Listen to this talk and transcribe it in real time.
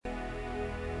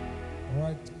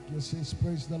right, you says,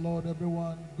 praise the Lord,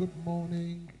 everyone. Good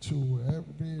morning to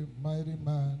every mighty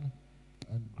man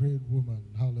and great woman.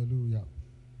 Hallelujah.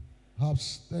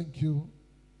 Habs, thank you.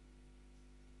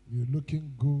 You're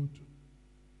looking good.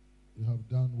 You have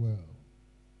done well.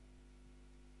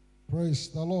 Praise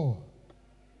the Lord.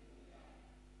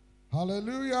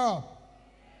 Hallelujah.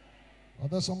 Are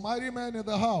there some mighty men in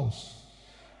the house?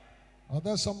 Are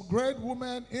there some great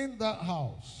women in that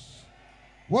house?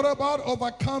 What about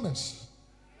overcomers?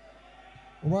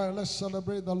 All right, let's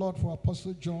celebrate the Lord for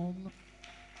Apostle John.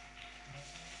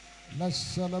 Let's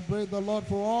celebrate the Lord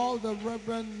for all the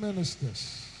reverend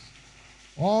ministers,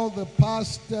 all the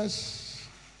pastors,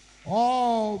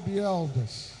 all the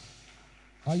elders.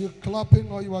 Are you clapping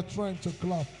or you are trying to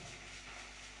clap?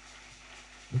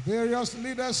 The various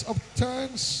leaders of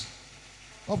tens,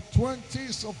 of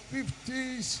 20s, of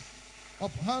 50s,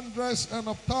 of hundreds, and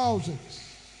of thousands.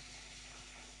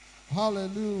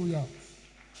 Hallelujah.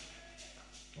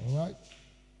 All right.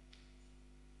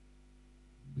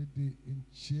 Bidi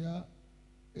inchia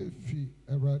efi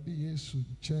eradi Yesu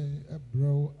nche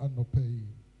ebro anopai.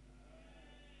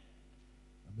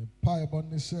 Ame pai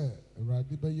bonni se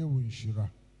eradi be ye wunshira.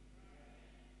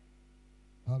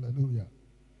 Hallelujah.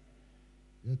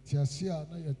 Yetiasia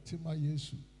na yetima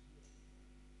Yesu.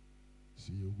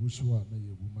 Si yewuswa na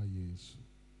yewuma Yesu.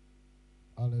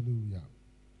 Hallelujah.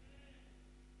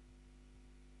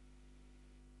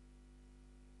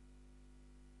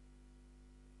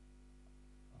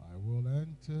 I will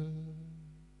enter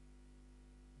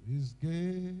his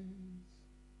gates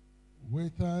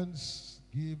with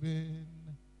thanksgiving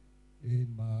in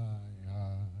my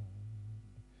heart.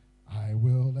 I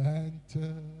will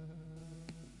enter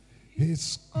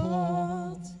his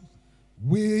courts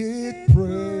with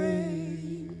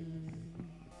praise.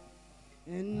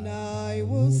 And I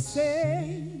will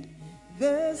say,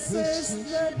 this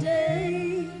is the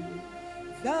day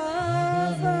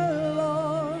that the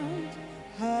Lord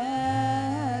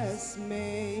has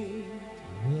made.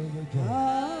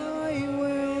 I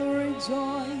will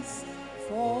rejoice,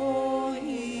 for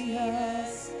he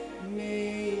has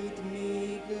made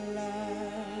me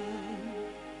glad.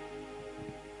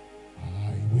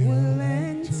 I will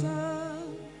enter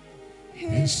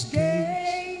his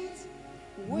gate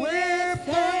with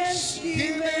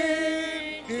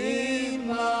thanksgiving in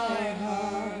my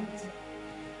heart.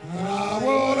 I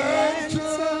will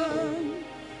enter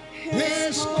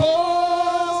his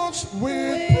courts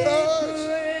with praise.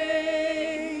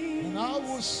 And I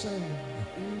will sing.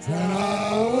 And I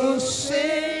will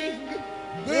sing.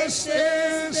 This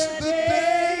is the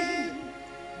day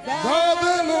that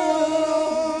the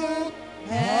Lord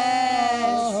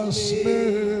has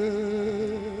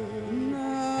made.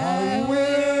 I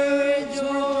will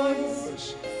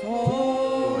rejoice,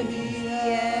 for he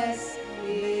has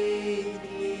made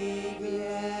me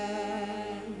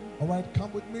glad. All right,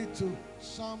 come with me to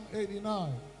Psalm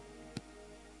 89.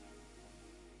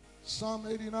 Psalm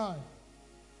 89.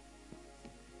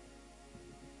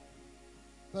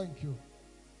 Thank you.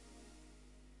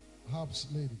 Habs,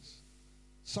 ladies.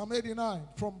 Psalm 89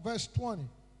 from verse 20.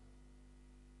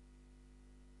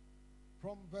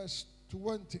 From verse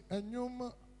 20.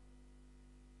 Enyum.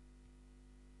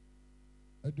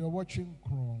 And you're watching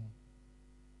Kron.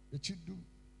 Echidu.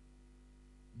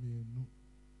 Mienu.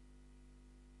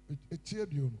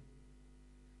 Etiedium.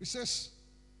 It says,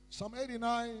 Psalm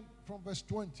 89 from verse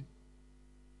 20.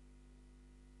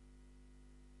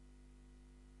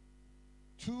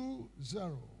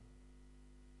 2-0.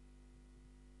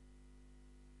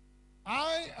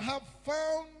 I have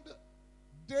found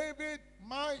David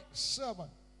my servant.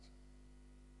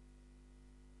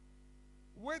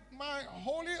 With my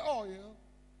holy oil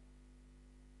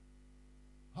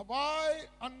have I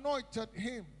anointed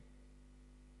him.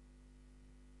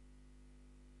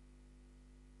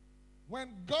 When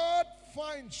God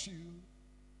finds you,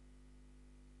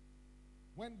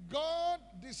 when God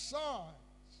decides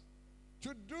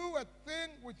to do a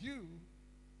thing with you,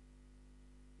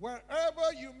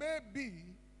 wherever you may be,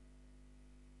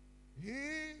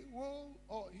 he will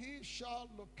or he shall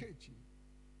locate you.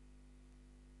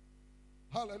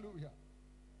 Hallelujah.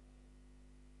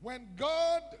 When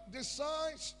God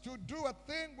decides to do a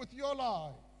thing with your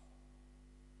life,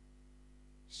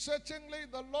 certainly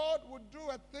the Lord would do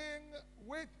a thing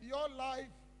with your life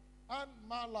and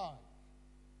my life.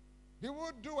 He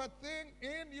would do a thing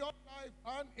in your life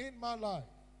and in my life.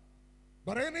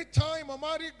 But anytime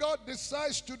Almighty God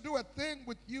decides to do a thing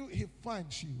with you, he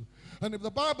finds you. And if the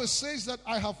Bible says that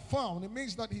I have found, it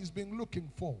means that he's been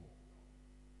looking for.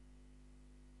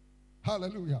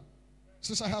 Hallelujah. It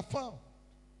says I have found.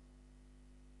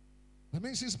 That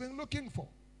means he's been looking for.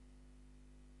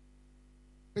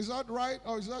 Is that right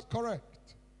or is that correct?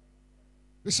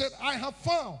 He said, I have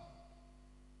found.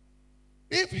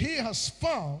 If he has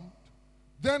found,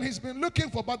 then he's been looking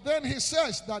for. But then he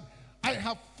says that I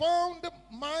have found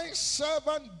my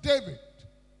servant David.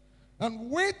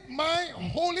 And with my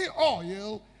holy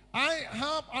oil, I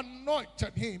have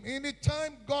anointed him.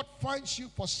 Anytime God finds you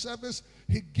for service,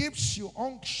 he gives you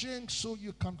unction so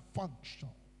you can function.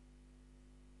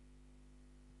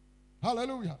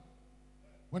 Hallelujah.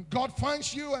 When God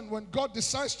finds you and when God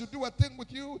decides to do a thing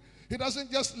with you, he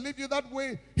doesn't just leave you that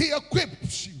way. He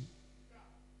equips you.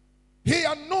 He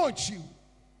anoints you.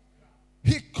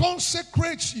 He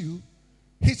consecrates you.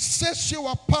 He sets you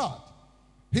apart.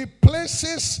 He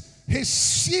places his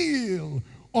seal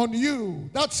on you.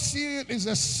 That seal is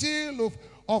a seal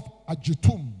of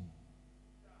ajitum.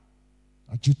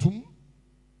 Ajitum.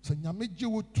 Se nyame ji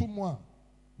wo tumu a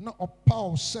na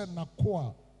opa o se na ko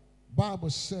a Bible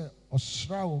say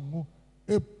osra wo mu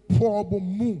epo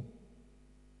mu.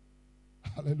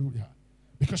 Hallelujah.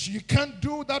 Because you can't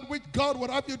do that which God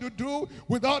would have you to do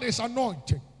without his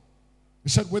anointing. He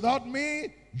said, without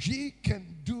me, ye can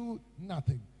do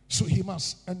nothing. So he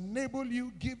must enable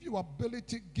you, give you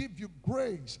ability, give you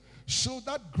grace. So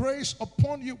that grace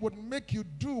upon you would make you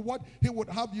do what he would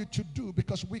have you to do,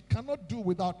 because we cannot do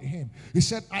without him. He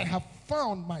said, I have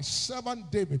found my servant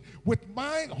David with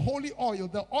my holy oil.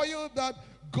 The oil that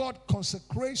God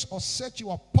consecrates or sets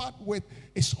you apart with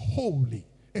is holy.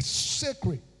 It's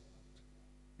sacred.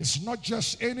 It's not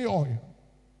just any oil.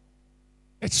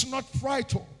 It's not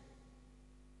Phyto.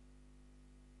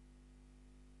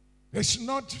 It's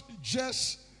not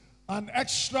just an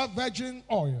extra virgin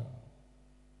oil.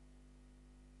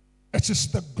 It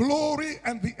is the glory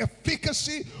and the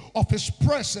efficacy of his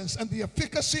presence, and the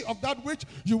efficacy of that which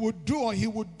you would do or he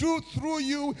would do through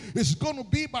you is going to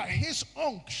be by his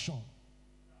unction,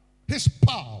 his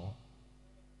power.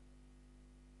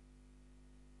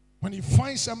 When he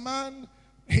finds a man,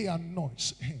 he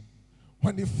anoints him.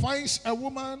 When he finds a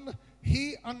woman,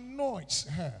 he anoints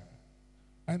her.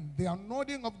 And the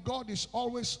anointing of God is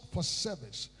always for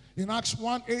service. In Acts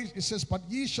 1:8, it says, but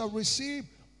ye shall receive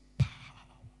power.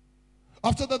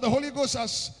 After that, the Holy Ghost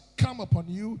has come upon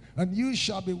you, and you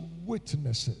shall be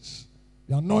witnesses.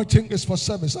 The anointing is for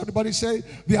service. Everybody say,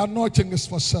 the anointing is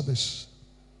for service.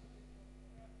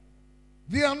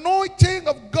 The anointing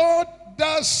of God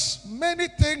does many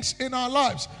things in our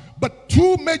lives, but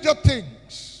two major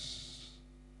things.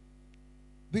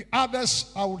 The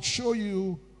others I will show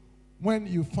you when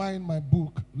you find my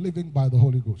book, Living by the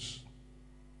Holy Ghost.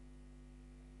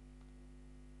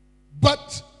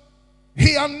 But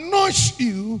he anoints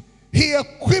you, he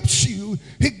equips you,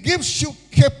 he gives you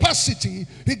capacity,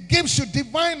 he gives you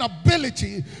divine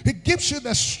ability, he gives you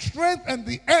the strength and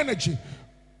the energy.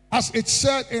 As it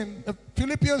said in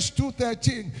Philippians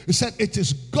 2:13, it said, it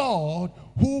is God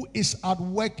who is at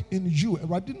work in you.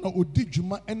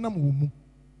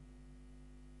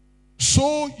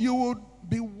 So you would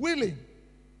be willing.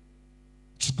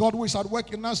 It's God who is at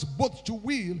work in us both to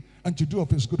will and to do of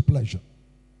his good pleasure.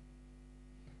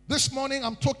 This morning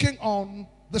I'm talking on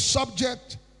the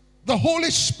subject, the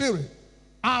Holy Spirit,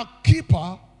 our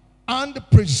keeper and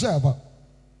preserver.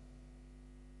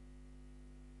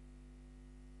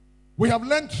 We have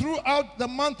learned throughout the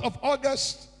month of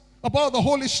August about the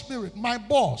Holy Spirit, my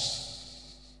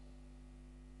boss,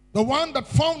 the one that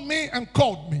found me and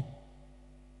called me.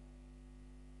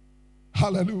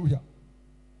 Hallelujah.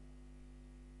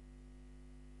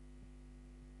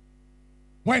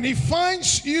 When he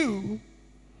finds you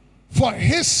for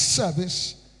his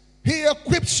service, he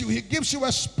equips you, he gives you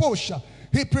exposure,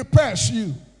 he prepares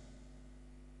you.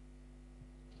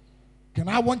 And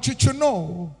I want you to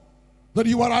know that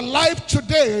you are alive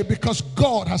today because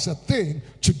God has a thing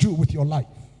to do with your life.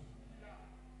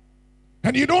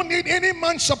 And you don't need any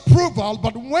man's approval,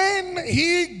 but when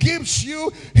he gives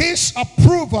you his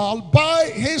approval by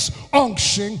his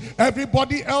unction,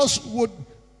 everybody else would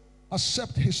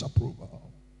accept his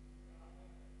approval.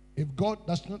 If God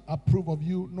does not approve of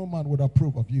you, no man would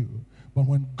approve of you. But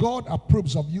when God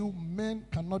approves of you, men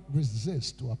cannot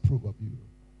resist to approve of you,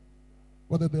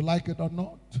 whether they like it or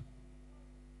not.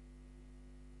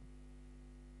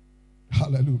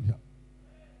 Hallelujah.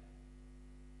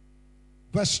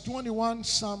 Verse 21,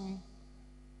 Psalm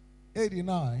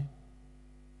 89.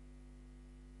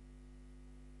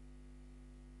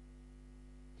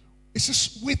 It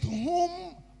says, with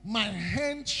whom my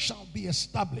hand shall be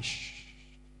established.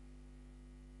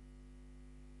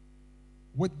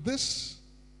 With this,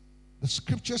 the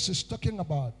scriptures is talking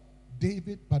about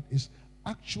David, but is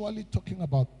actually talking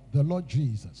about the Lord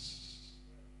Jesus.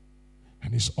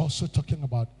 And it's also talking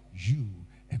about you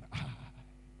and I.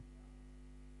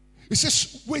 It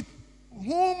says, with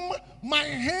whom my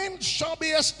hand shall be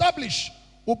established.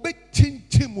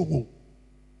 Obetintimu.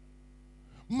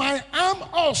 My arm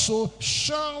also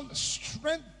shall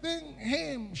strengthen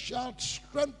him, shall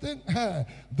strengthen her.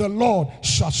 The Lord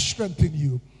shall strengthen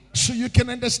you. So you can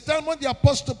understand what the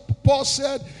Apostle Paul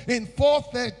said in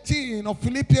 4:13 of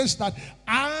Philippians, that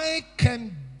I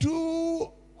can do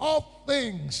all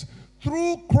things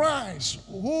through Christ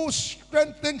who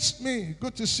strengthens me.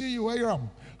 Good to see you, Aram.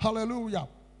 Hallelujah.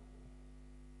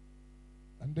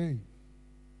 And Dave.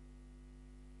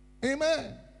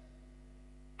 Amen.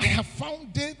 I have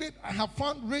found David, I have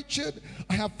found Richard,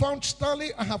 I have found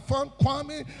Stanley, I have found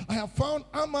Kwame, I have found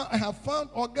Amma, I have found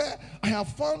Oga, I have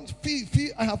found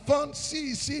Fifi, I have found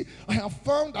CC, I have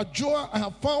found Ajoa, I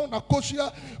have found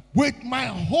Akosia with my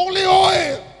holy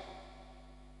oil.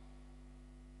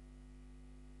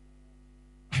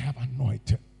 I have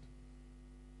anointed.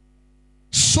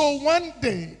 So one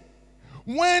day,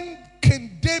 when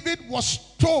King David was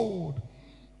told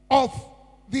of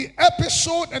the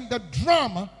episode and the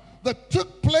drama that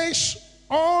took place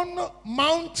on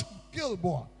Mount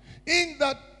Gilboa, in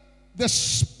that the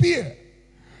spear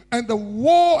and the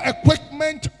war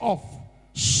equipment of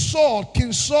Saul,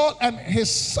 King Saul and his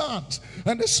sons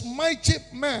and this mighty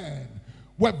man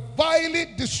were vilely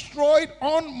destroyed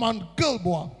on Mount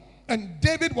Gilboa, and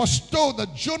David was told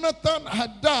that Jonathan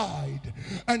had died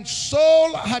and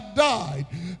Saul had died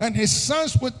and his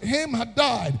sons with him had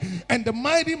died and the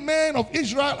mighty men of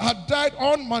Israel had died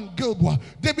on Mount Gilboa.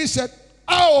 David said,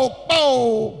 "Ow,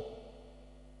 ow,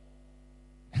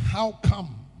 how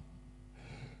come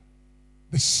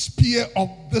the spear of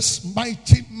this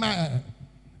mighty man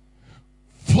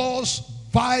falls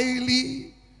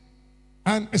vilely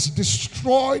and is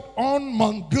destroyed on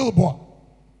Mount Gilboa?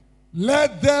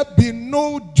 Let there be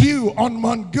no dew on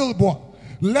Mount Gilboa.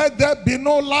 Let there be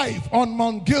no life on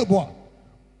Mount Gilboa.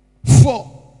 For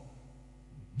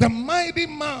the mighty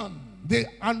man, the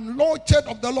anointed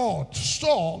of the Lord,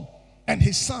 Saul and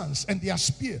his sons and their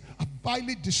spear are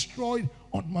vilely destroyed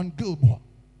on Mount Gilboa."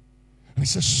 And he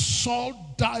says,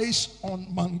 Saul dies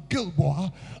on Mount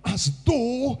Gilboa as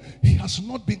though he has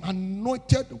not been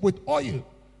anointed with oil.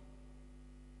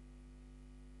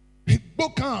 He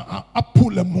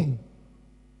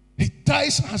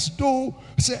dies as though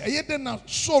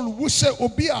Saul would say,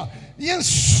 Obia,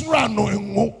 yes,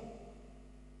 Rano,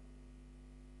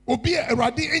 Obia,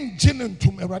 Eradi engine and to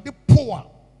Eradi poor.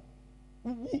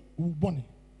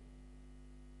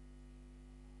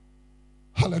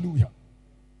 Hallelujah.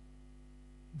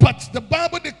 But the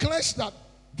Bible declares that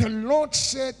the Lord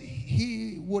said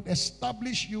he would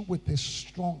establish you with a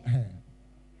strong hand.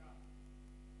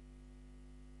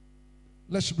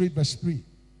 Let's read verse 3.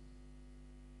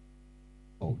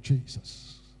 Oh,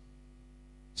 Jesus.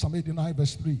 Psalm 89,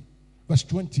 verse 3. Verse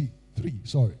 23,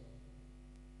 sorry.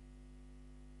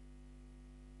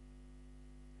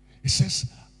 It says,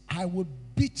 I will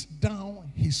beat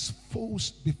down his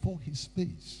foes before his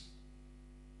face.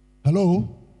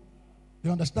 Hello?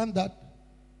 You understand that?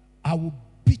 I will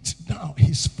beat down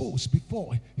his foes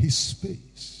before his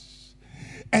face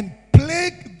and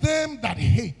plague them that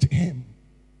hate him.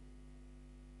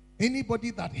 Anybody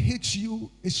that hates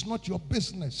you, it's not your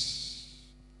business.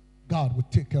 God will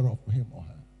take care of him or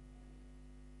her.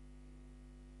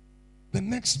 The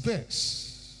next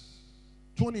verse,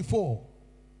 24.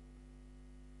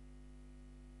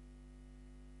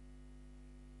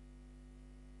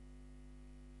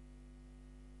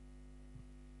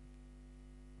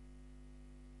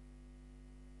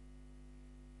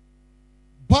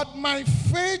 But my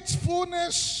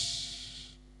faithfulness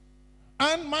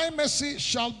and my mercy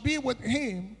shall be with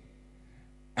him,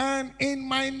 and in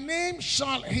my name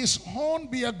shall his horn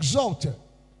be exalted.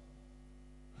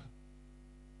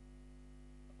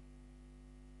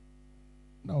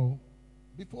 No.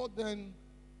 Before then,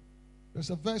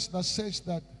 there's a verse that says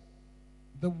that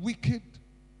the wicked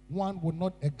one will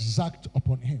not exact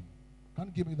upon him. Can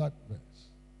you give me that verse?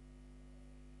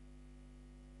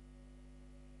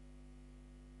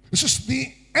 It says,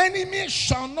 the enemy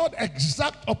shall not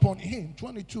exact upon him,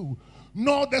 22,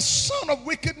 nor the son of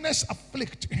wickedness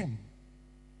afflict him.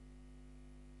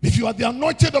 If you are the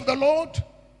anointed of the Lord,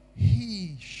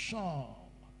 he shall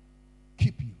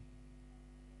keep you.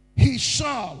 He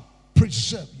shall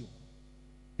preserve you.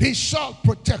 He shall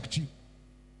protect you.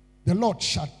 The Lord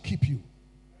shall keep you.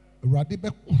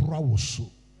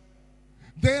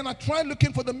 Then I tried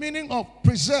looking for the meaning of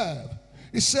preserve.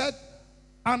 He said,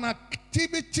 an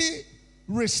activity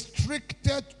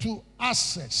restricted to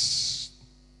access.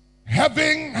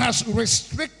 Heaven has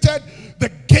restricted the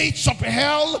gates of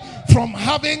hell from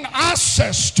having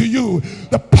access to you.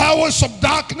 The powers of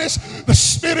darkness, the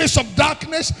spirits of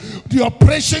darkness, the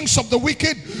oppressions of the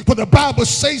wicked. For the Bible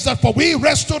says that, for we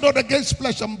wrestle not against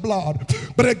flesh and blood,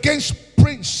 but against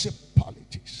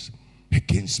principalities,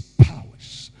 against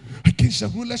powers, against the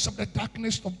rulers of the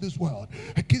darkness of this world,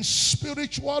 against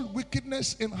spiritual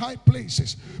wickedness in high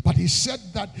places. But he said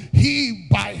that he,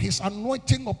 by his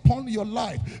anointing upon your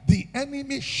life, the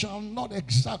enemy shall not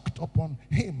exact upon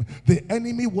him. The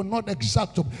enemy will not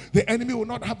exact up. The enemy will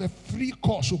not have a free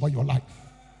course over your life.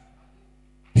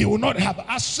 He will not have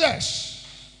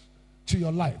access to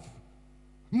your life.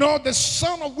 Nor the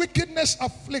son of wickedness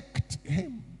afflict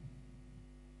him.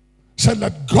 Said,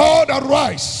 let God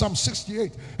arise, Psalm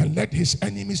 68, and let his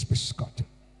enemies be scattered.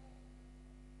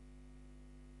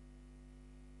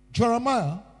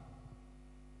 Jeremiah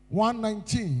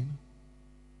 1:19,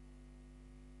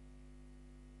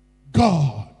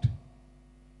 God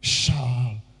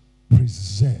shall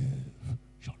preserve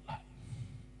your life.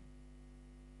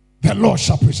 The Lord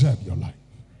shall preserve your life.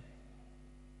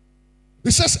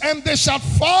 It says, and they shall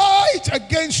fight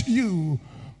against you,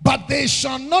 but they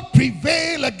shall not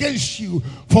prevail against you.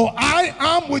 For I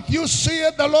am with you,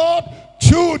 saith the Lord,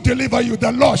 to deliver you.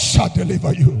 The Lord shall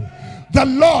deliver you. The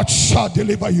Lord shall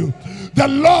deliver you. The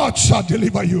Lord shall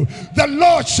deliver you. The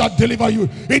Lord shall deliver you.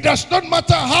 It does not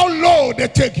matter how low they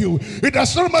take you. It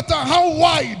does not matter how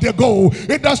wide they go.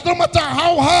 It does not matter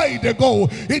how high they go.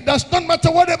 It does not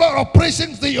matter whatever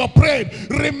operations they operate.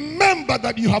 Remember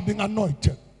that you have been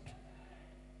anointed.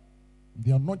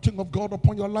 The anointing of God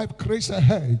upon your life creates a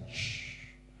hedge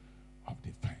of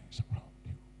defense around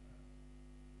you.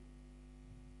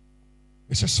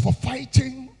 It says, for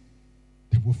fighting,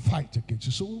 they will fight against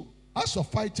you. So, as for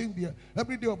fighting,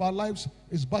 every day of our lives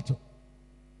is battle.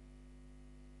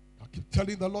 I keep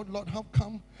telling the Lord, Lord, how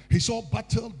come? He's all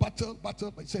battle, battle, battle.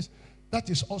 But it says,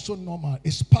 that is also normal.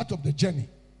 It's part of the journey.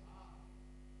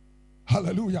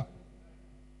 Hallelujah.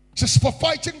 It says, for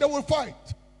fighting, they will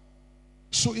fight.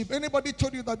 So if anybody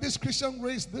told you that this Christian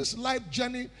race, this life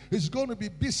journey is going to be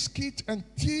biscuit and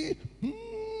tea,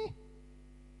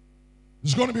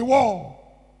 it's going to be war.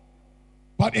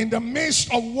 But in the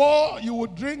midst of war, you will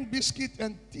drink biscuit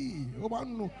and tea.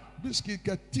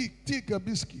 Biscuit, tea,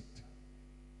 biscuit.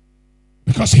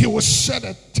 Because he will set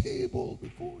a table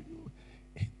before you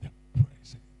in the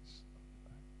presence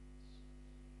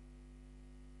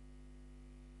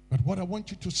of the But what I want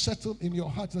you to settle in your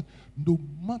heart, that no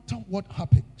matter what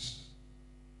happens,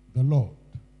 the Lord,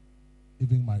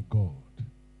 even my God,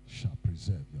 shall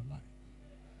preserve your life.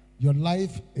 Your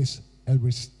life is a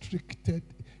restricted,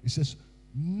 it says,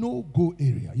 no-go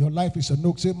area. Your life is a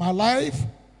no-go. Say, my life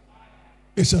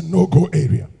is a no-go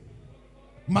area.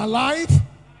 My life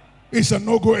is a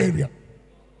no-go area.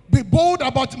 Be bold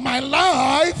about my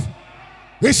life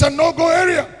is a no-go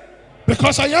area.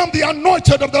 Because I am the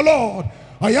anointed of the Lord.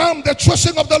 I am the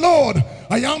chosen of the Lord.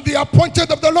 I am the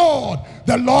appointed of the Lord.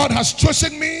 The Lord has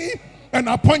chosen me and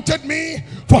appointed me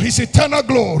for his eternal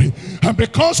glory. And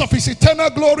because of his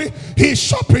eternal glory, he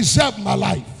shall preserve my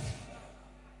life.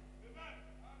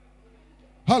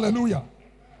 Hallelujah.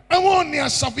 And one near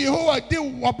Saviho, I did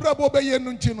Wabrabo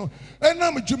Bayenutino, and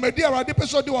I'm Jumedia, I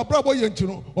deposit Wabrabo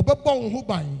Yentino, or Babon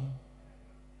Hubain.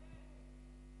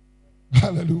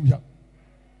 Hallelujah.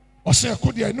 Or say,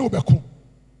 could you know Beku?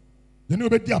 The new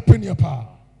bed, the opinion power.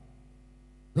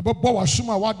 The Babo was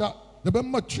Suma Wada, the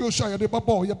Bematusha, the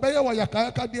Babo, Yabaya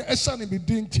Yakaka, the Essan be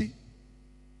dinty.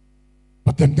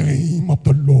 But the name of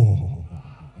the Lord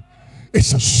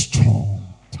is a strong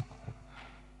tower.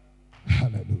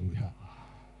 Hallelujah.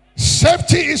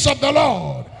 Safety is of the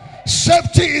Lord.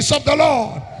 Safety is of the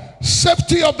Lord.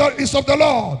 Safety is of the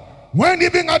Lord. When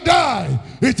even I die,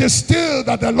 it is still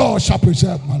that the Lord shall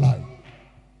preserve my life.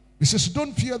 He says,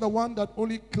 don't fear the one that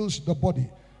only kills the body,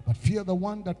 but fear the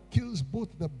one that kills both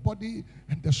the body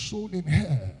and the soul in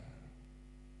hell.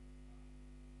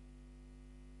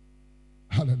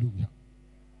 Hallelujah.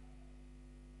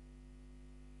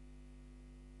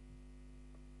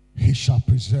 He shall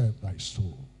preserve thy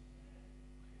soul,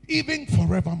 even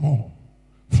forevermore,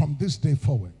 from this day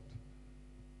forward.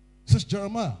 Says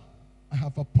Jeremiah, I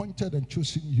have appointed and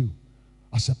chosen you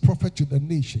as a prophet to the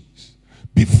nations.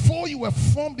 Before you were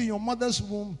formed in your mother's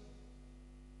womb,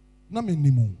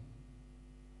 naminimu,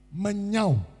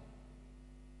 manyao,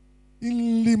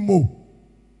 inlimo,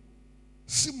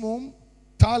 simum,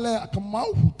 tale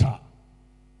akamauhuta,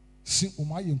 sin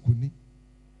umayenkuni.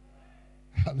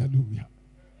 Hallelujah.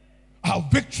 Our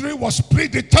victory was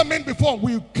predetermined before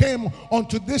we came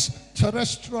onto this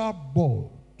terrestrial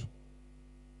board.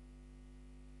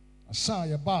 Asa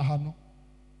ya bahano,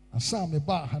 asa me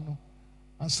bahano.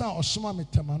 and sa osoma me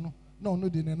temano no no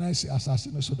di ne nice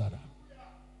asase no so dada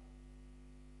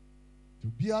to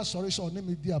bia sorry so ne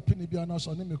me di apini bia na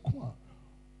so ne me ko a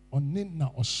oni na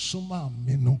osoma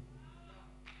me no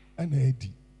ana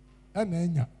edi ana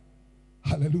enya.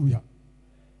 Hallelujah.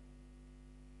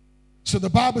 So the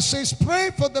Bible says, pray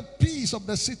for the peace of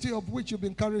the city of which you've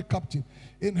been carried captive.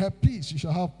 In her peace you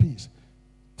shall have peace.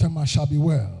 Tema shall be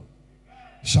well.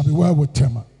 Shall be well with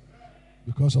Tema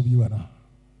because of you and I.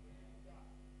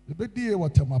 The big deal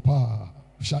with Tema pa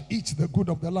shall eat the good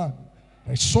of the land.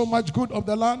 There's so much good of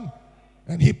the land,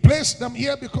 and he placed them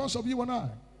here because of you and I.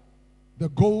 The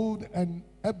gold and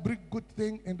every good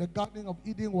thing in the Garden of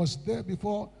Eden was there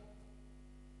before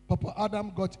Papa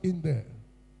Adam got in there.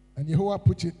 And Yehovah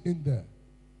put it in there.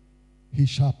 He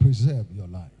shall preserve your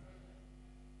life.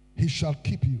 He shall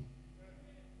keep you.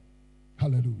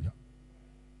 Hallelujah.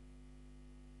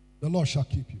 The Lord shall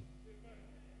keep you.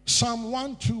 Psalm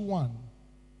 121.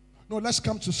 No, let's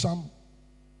come to Psalm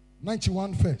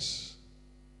 91 first.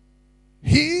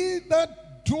 He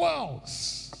that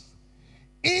dwells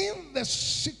in the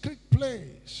secret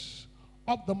place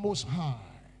of the Most High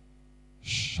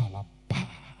shall abide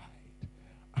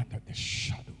under the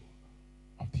shadow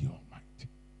of the Almighty.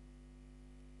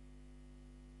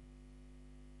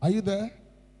 Are you there?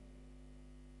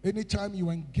 Anytime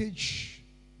you engage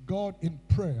God in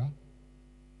prayer,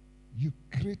 you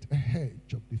create a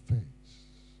hedge of defense.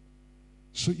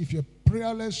 So if you're a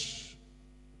prayerless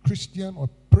Christian or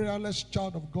prayerless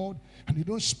child of God and you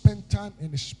don't spend time in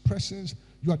His presence,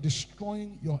 you are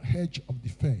destroying your hedge of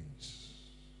defense.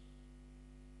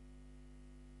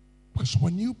 Because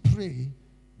when you pray,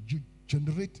 you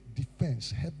generate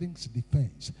defense, heaven's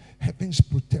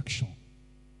protection.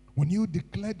 When you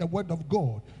declare the word of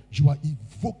God, you are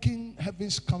evoking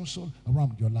heaven's counsel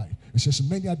around your life. It says,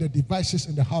 many are the devices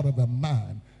in the heart of a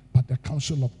man, but the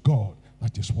counsel of God,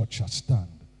 that is what shall stand.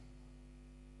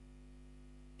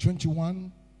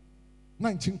 19:21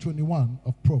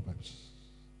 of Proverbs.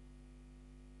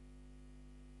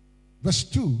 Verse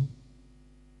 2,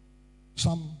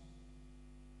 Psalm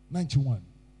 91.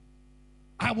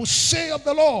 I will say of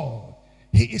the Lord,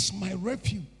 He is my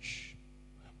refuge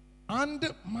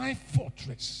and my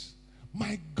fortress,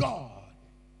 my God,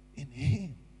 in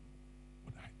Him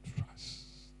would I trust.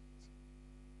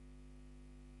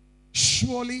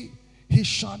 Surely He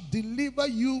shall deliver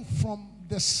you from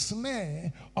the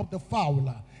snare of the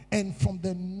fowler and from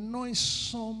the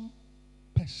noisome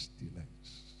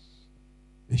pestilence.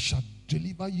 He shall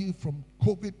deliver you from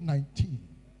COVID-19.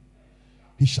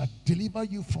 He shall deliver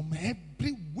you from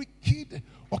every wicked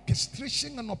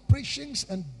orchestration and operations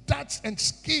and darts and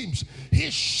schemes. He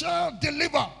shall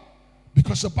deliver.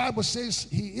 Because the Bible says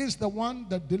He is the one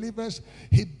that delivers.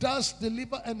 He does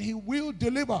deliver and He will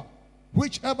deliver.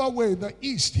 Whichever way, the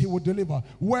east, He will deliver.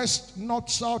 West, north,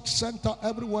 south, center,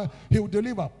 everywhere, He will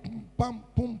deliver. Pum,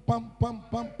 pum, pum, pum,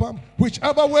 pum, pum.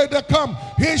 Whichever way they come,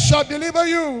 He shall deliver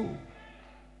you.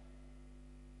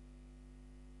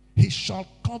 He shall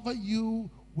cover you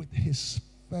with His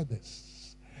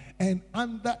feathers, and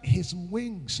under His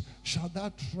wings shall thou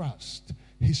trust.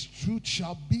 His truth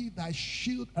shall be thy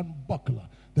shield and buckler,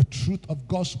 the truth of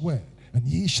God's word. And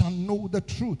ye shall know the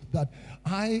truth, that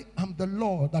I am the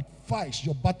Lord that fights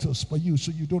your battles for you,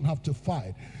 so you don't have to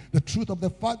fight. The truth of the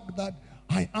fact that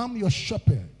I am your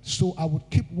shepherd, so I would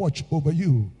keep watch over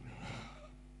you.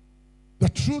 The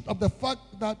truth of the fact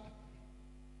that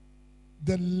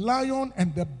the lion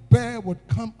and the bear would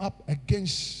come up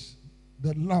against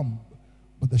the lamb,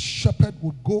 but the shepherd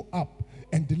would go up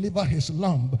and deliver his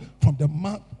lamb from the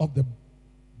mouth of the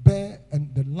bear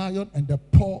and the lion and the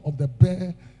paw of the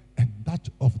bear and that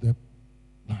of the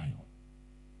lion.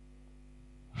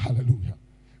 Hallelujah.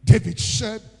 David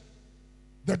said,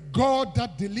 the God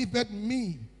that delivered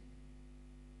me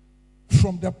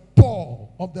from the paw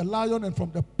of the lion and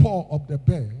from the paw of the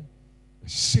bear, the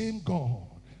same God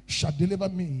shall deliver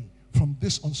me from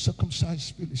this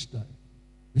uncircumcised Philistine.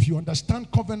 If you understand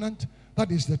covenant,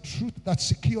 that is the truth that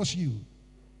secures you.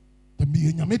 The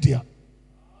media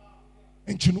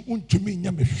into untumi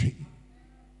nyamefi.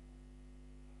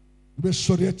 Be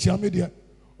sorry atia media.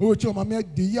 O che o mama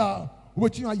de ya, o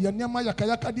betumi aye nema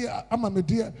yakayaka de ama me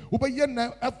de. O be ye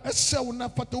na esew na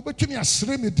fata o betumi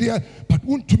asre me de, but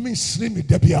untumi sre me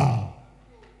de bia.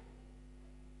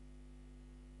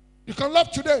 You can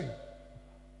laugh today.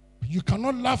 You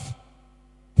cannot laugh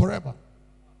forever.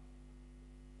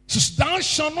 So thou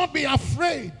shalt not be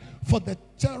afraid for the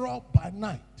terror by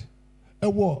night. A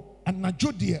war and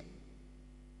najodia.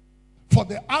 For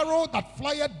the arrow that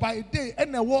flieth by day,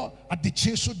 and a war at the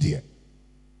chase dear.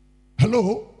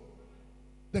 Hello?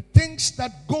 the things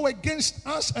that go against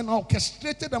us and are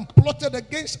orchestrated and plotted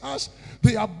against us,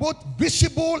 they are both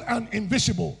visible and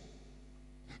invisible.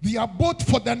 They are both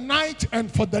for the night and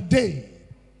for the day.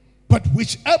 But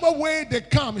whichever way they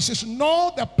come, it says,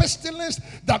 "Know the pestilence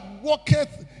that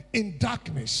walketh in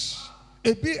darkness."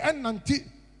 Ebi enanti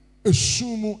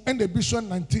esumu and ebi so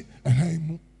enanti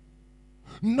ehaimu.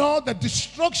 Know the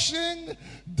destruction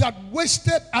that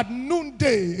wasted at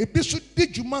noonday. Ebi so di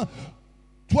juma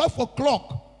 12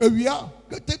 o'clock. Ewia.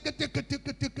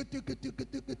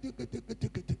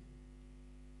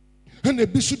 And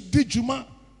ebi so di juma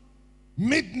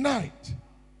midnight.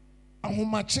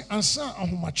 Ahomachi ansa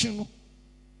ahomachi no.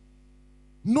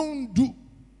 Nondu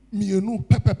mienu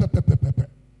pepe.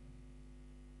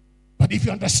 But if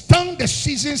you understand the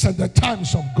seasons and the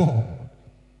times of God,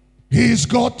 He's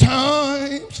got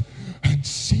times and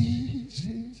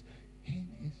seasons in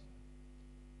His.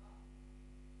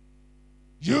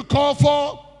 You call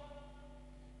for.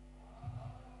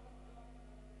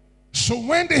 So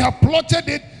when they have plotted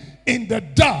it in the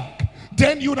dark,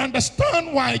 then you'd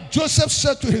understand why Joseph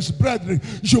said to his brethren,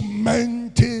 "You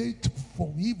meant it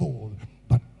for evil,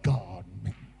 but God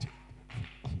meant it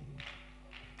for good."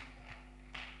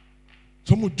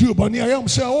 Some would do, but I am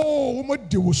say, "Oh, what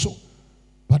do so?"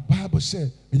 But Bible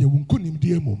said,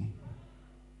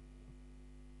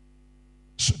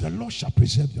 so the Lord shall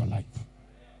preserve your life.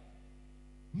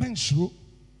 Menshro.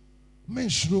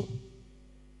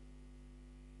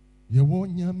 You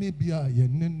won't maybe I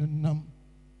nenam.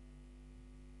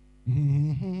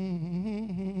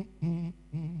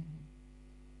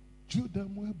 Judah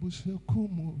mwebuse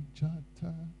kumu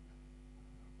jata.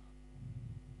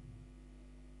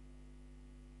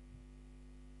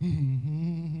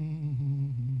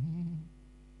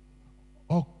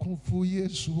 Okunfu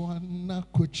Yesu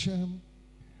anakochem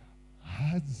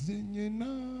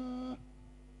hazinyena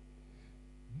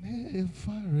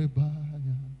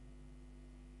nefarebaya.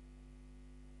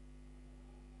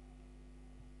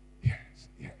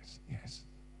 Yes.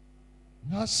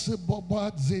 Nase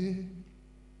bobadze.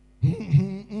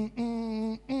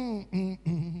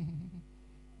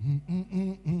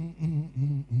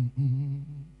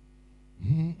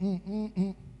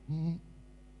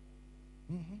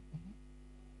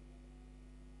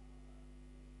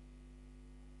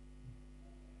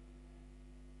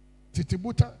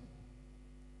 Titibuta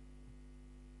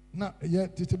na ye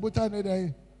titibuta ne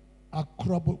dai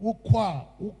akrabo ukwa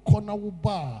ukona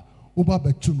uba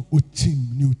betun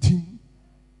utim new team.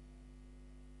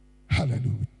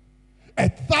 Hallelujah.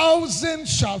 1,000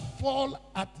 shall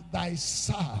fall at thy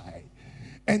side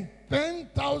and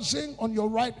 10,000 on your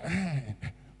right hand,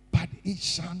 but it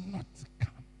shall not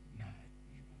come nigh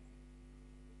you.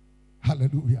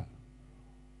 Hallelujah.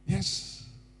 Yes.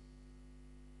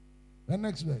 The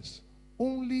next verse.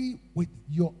 Only with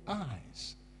your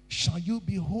eyes shall you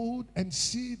behold and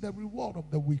see the reward of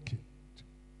the wicked.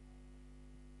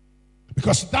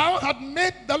 Because thou hast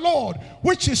made the Lord,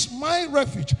 which is my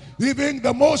refuge, even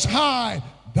the Most High,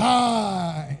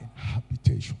 thy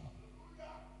habitation.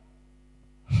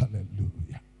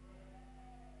 Hallelujah.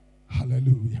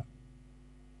 Hallelujah.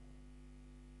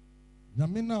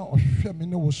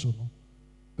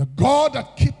 The God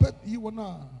that keepeth you and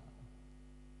I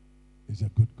is a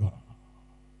good God.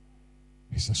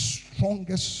 He's the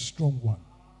strongest strong one.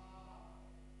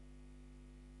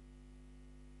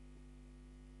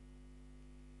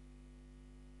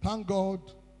 Thank God,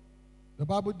 the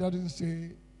Bible doesn't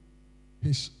say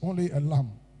He's only a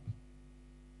lamb.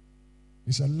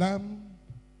 He's a lamb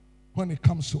when it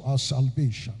comes to our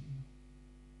salvation.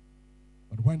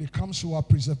 But when it comes to our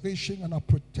preservation and our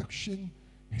protection,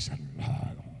 He's a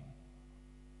lion.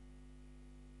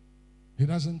 He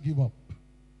doesn't give up.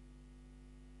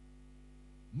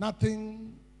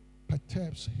 Nothing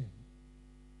perturbs Him.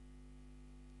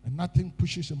 And nothing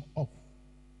pushes Him off.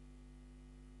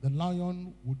 The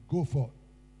lion would go for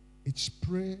its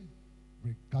prey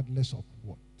regardless of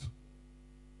what.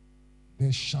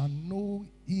 There shall no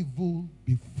evil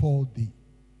befall thee.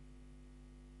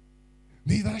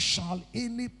 Neither shall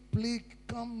any plague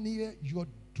come near your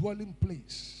dwelling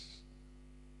place.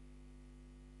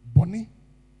 Bonnie,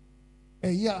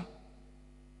 Eya,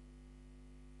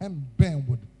 and Ben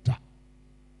would die.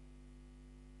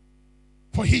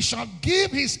 For He shall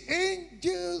give His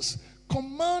angels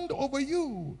command over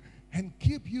you and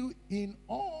keep you in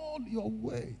all your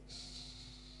ways.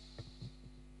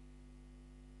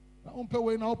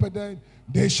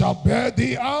 They shall bear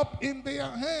thee up in their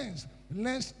hands,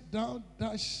 lest thou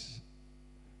dash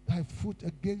thy foot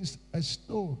against a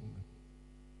stone.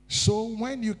 So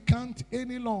when you can't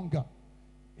any longer,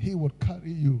 He will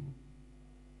carry you.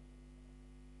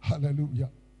 Hallelujah.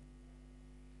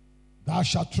 Thou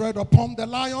shalt tread upon the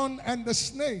lion and the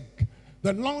snake.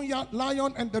 The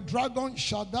lion and the dragon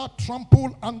shalt thou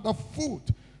trample underfoot.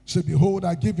 Say, behold,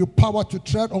 I give you power to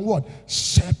tread on what?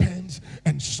 Serpents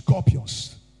and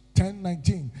scorpions.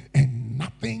 10:19. And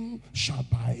nothing shall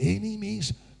by any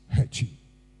means hurt you.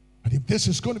 And if this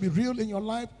is going to be real in your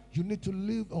life, you need to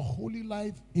live a holy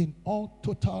life in all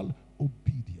total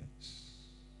obedience.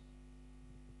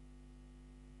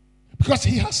 Because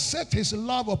he has set his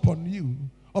love upon you,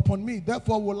 upon me,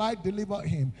 therefore will I deliver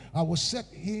him. I will set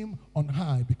him on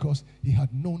high because he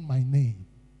had known my name.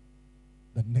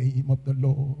 The name of the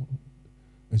Lord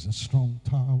is a strong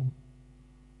tower.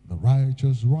 The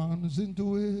righteous runs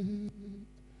into it,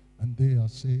 and they are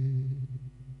saved.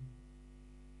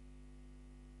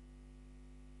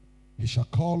 He shall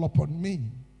call upon me,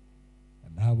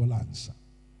 and I will answer.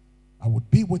 I would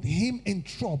be with him in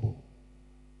trouble.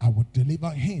 I would deliver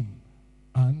him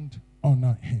and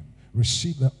honor him.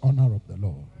 Receive the honor of the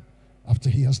Lord. After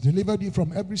he has delivered you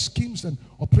from every schemes and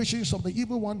operations of the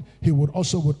evil one, he would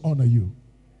also honor you.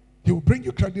 He will bring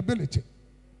you credibility.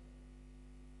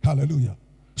 Hallelujah.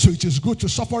 So it is good to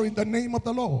suffer in the name of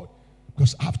the Lord,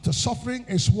 because after suffering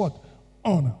is what?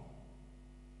 Honor.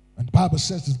 And the Bible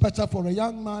says it's better for a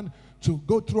young man to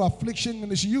go through affliction in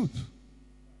his youth,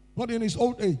 not in his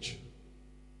old age.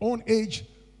 Old age,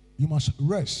 you must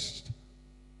rest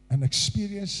and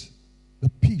experience the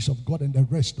peace of God and the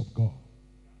rest of God.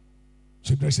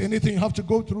 So if there's anything you have to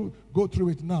go through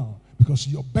it now, because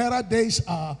your better days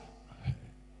are.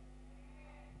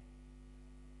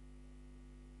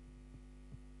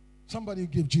 Somebody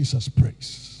give Jesus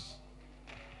praise.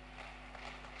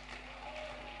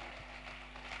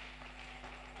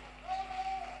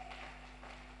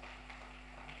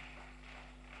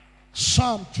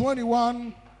 Psalm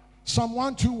 21, Psalm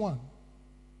 121.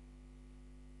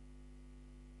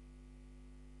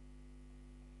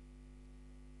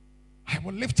 I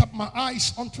will lift up my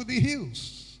eyes unto the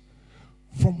hills.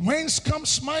 From whence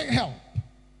comes my help?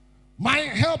 My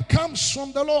help comes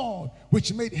from the Lord,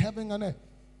 which made heaven and earth.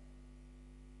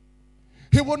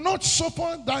 He will not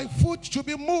suffer thy foot to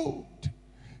be moved.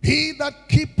 He that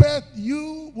keepeth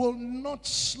you will not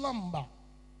slumber.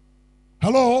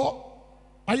 Hello?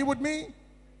 Are you with me?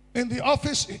 In the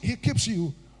office, he keeps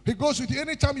you. He goes with you.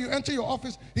 Anytime you enter your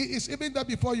office, he is even there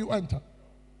before you enter.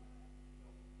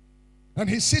 And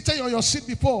he's sitting on your seat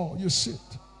before you sit.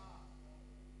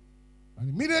 And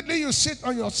immediately you sit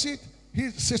on your seat, he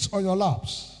sits on your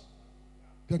laps.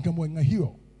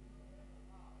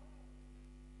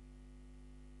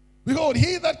 Behold,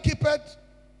 he that keepeth,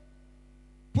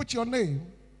 put your name,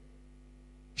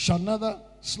 shall neither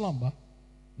slumber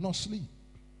nor sleep.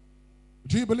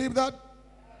 Do you believe that?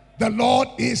 The Lord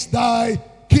is thy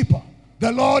keeper.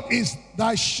 The Lord is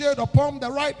thy shade upon the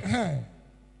right hand.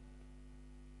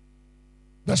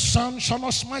 The sun shall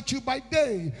not smite you by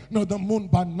day, nor the moon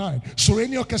by night. So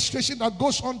any orchestration that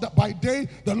goes on by day,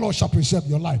 the Lord shall preserve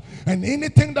your life. And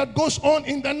anything that goes on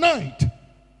in the night,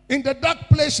 in the dark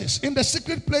places, in the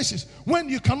secret places, when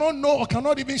you cannot know or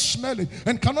cannot even smell it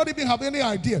and cannot even have any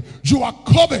idea, you are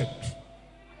covered.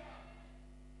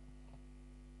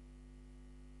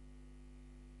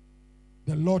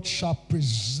 The Lord shall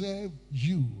preserve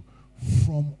you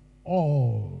from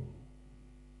all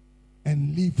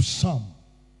and leave some.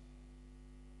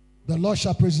 The Lord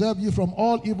shall preserve you from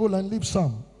all evil and leave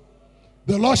some.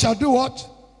 The Lord shall do what?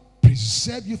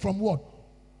 Preserve you from what?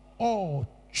 All.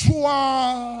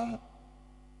 Chua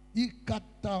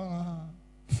ikata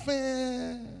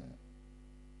fe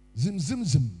zim zim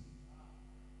zim.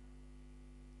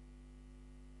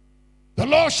 The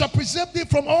Lord shall preserve thee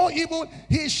from all evil.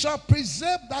 He shall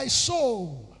preserve thy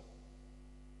soul.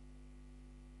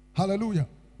 Hallelujah.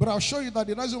 But I'll show you that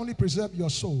he doesn't only preserve your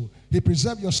soul. He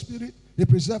preserves your spirit. He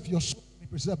preserves your soul. He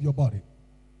preserves your body.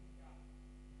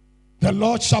 The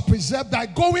Lord shall preserve thy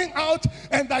going out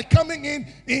and thy coming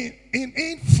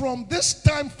in from this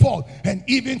time forth and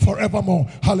even forevermore.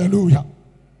 Hallelujah.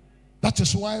 That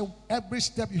is why every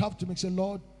step you have to make, say,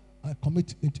 Lord, I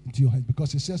commit it into your hands.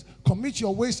 Because he says, commit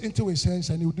your ways into his hands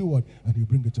and he'll do what? And he'll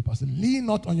bring it to pass. Lean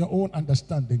not on your own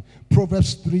understanding.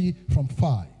 Proverbs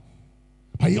 3:5.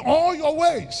 By in all your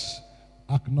ways,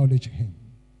 acknowledge him.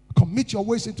 Commit your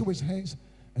ways into his hands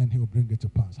and he will bring it to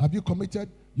pass. Have you committed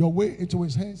your way into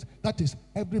his hands? That is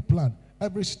every plan,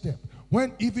 every step.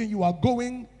 When even you are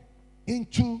going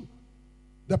into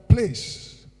the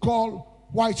place called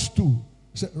White Stool,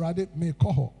 say, Rade me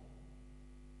koho.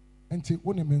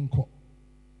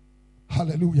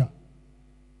 Hallelujah.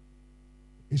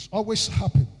 It's always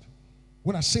happened.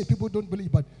 When I say people don't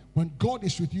believe, but when God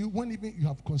is with you, when even you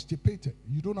have constipated,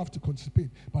 you don't have to constipate.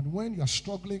 But when you are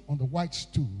struggling on the white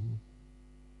stool,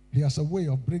 He has a way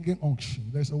of bringing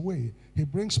unction. There's a way. He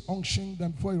brings unction,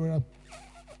 then before you are.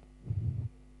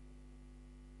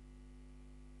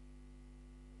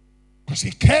 Because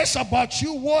he cares about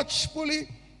you watchfully,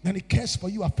 and he cares for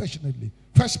you affectionately.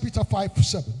 1 Peter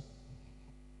 5:7.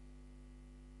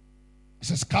 It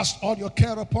says, cast all your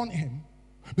care upon him,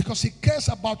 because he cares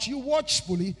about you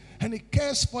watchfully, and he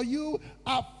cares for you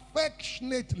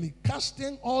affectionately.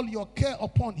 Casting all your care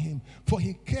upon him, for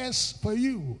he cares for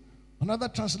you. Another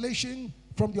translation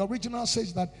from the original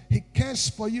says that he cares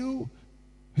for you,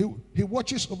 he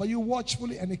watches over you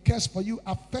watchfully, and he cares for you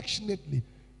affectionately.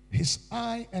 His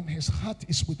eye and his heart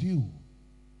is with you.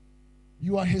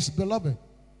 You are his beloved.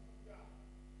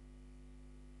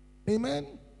 Amen?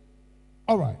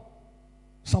 All right.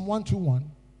 Psalm 121.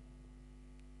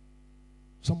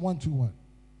 Psalm 121.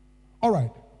 All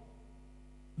right.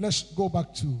 Let's go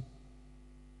back to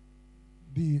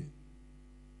the,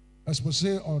 as we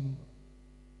say on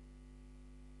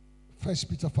 1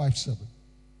 Peter 5:7.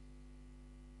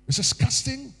 It says,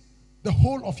 casting the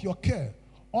whole of your care,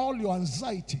 all your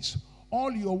anxieties,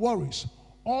 all your worries,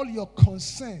 all your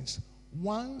concerns,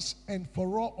 once and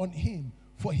for all on him,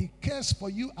 for he cares for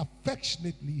you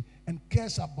affectionately and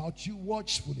cares about you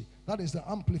watchfully. That is the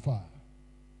Amplifier.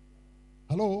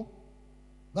 Hello?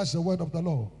 That's the word of the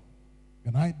Lord.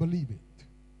 And I believe it.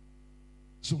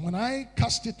 So when I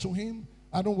cast it to him,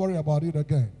 I don't worry about it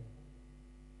again.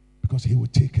 Because he will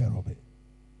take care of it.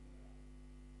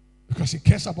 Because he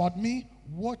cares about me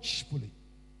watchfully.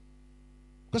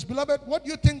 Because beloved, what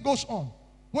do you think goes on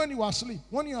when you are asleep?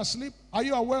 When you are asleep, are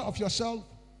you aware of yourself?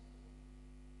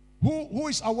 Who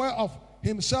is aware of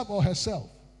himself or herself?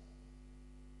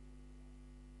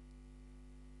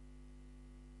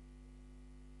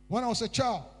 When I was a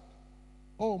child,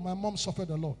 oh, my mom suffered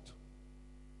a lot.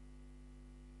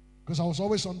 Because I was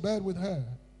always on bed with her.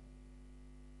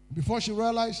 Before she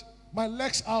realized, my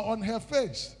legs are on her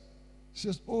face. She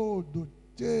says, oh,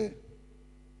 Dote,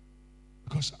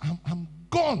 because I'm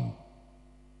gone.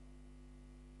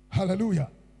 Hallelujah.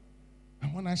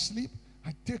 And when I sleep,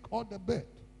 I take all the bed.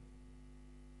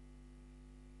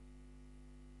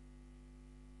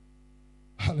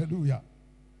 Hallelujah.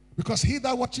 Because he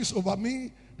that watches over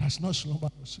me does not slumber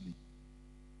nor sleep.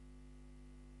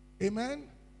 Amen.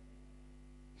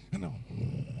 You know,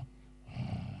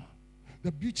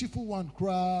 the beautiful one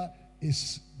cry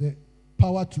is the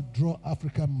power to draw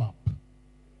African map.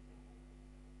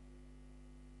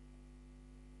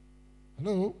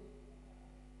 Hello?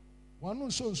 One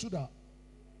who so suda,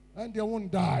 and they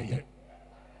won't die.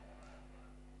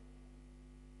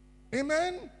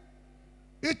 Amen.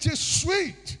 It is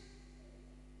sweet.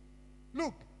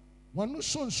 Look, one who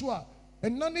so sua,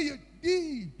 and none of you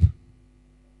deep.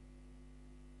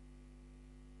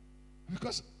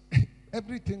 Because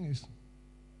everything is.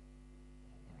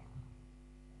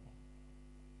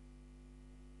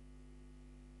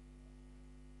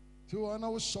 So I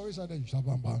was sorry that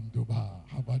Shabambandoba,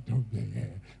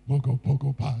 Habadobe, Mogo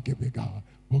Pogo Pa Gebega,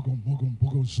 Bogo Mogo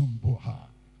Bogo Zumboha.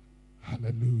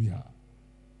 Hallelujah.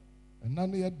 And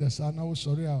none yet the son I was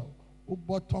sorry who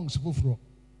bought tongues bufro.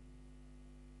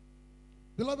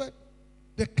 Beloved,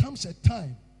 there comes a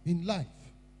time in life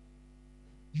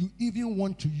you even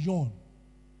want to yawn.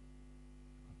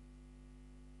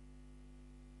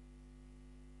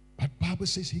 But Bible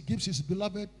says he gives his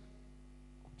beloved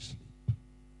good sleep.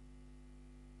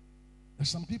 There's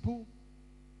some people,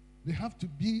 they have to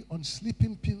be on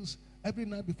sleeping pills every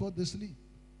night before they sleep.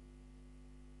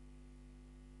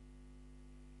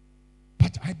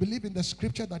 But I believe in the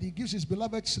scripture that he gives his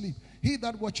beloved sleep. He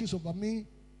that watches over me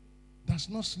does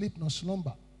not sleep nor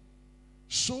slumber.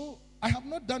 So I have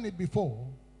not done it before,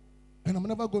 and I'm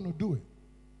never going to do it.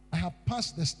 I have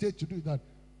passed the stage to do that.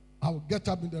 I will get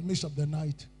up in the midst of the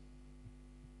night.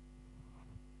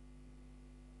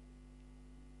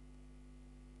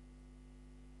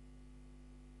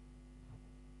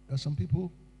 There are some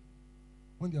people,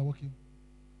 when they are walking,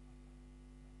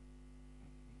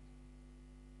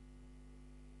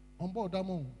 on board that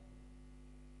moment,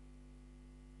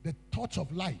 the thoughts of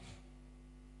life,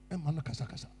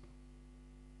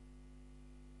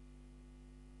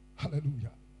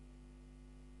 hallelujah.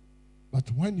 But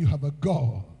when you have a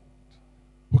God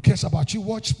who cares about you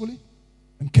watchfully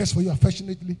and cares for you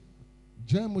affectionately,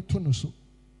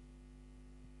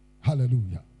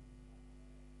 hallelujah,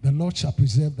 the Lord shall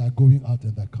preserve thy going out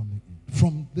and thy coming in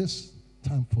from this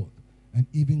time forth and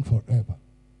even forever.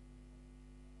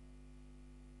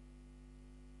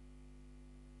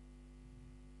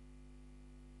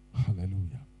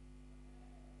 Hallelujah.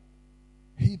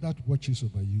 He that watches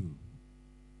over you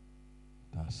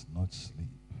does not sleep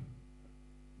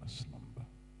nor slumber.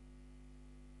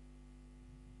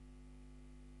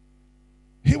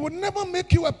 He will never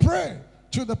make you a prey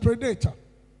to the predator.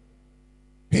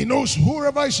 He knows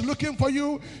whoever is looking for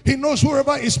you. He knows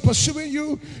whoever is pursuing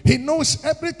you. He knows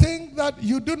everything that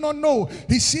you do not know.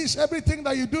 He sees everything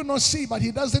that you do not see, but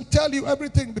he doesn't tell you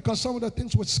everything because some of the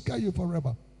things would scare you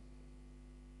forever.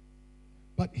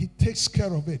 But he takes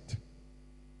care of it.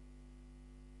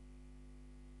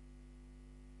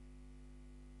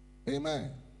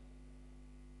 Amen.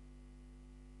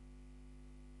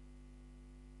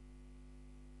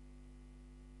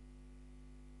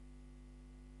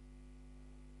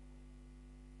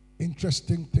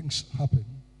 Interesting things happen,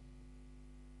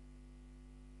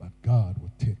 but God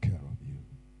will take care of you.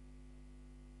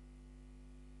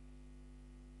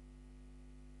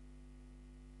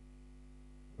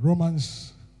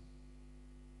 Romans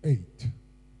 8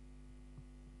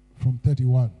 from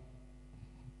 31.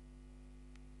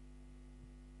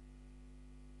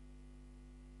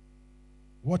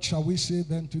 What shall we say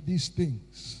then to these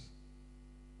things?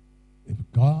 If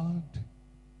God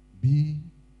be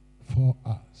for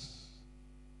us,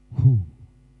 who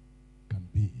can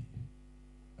be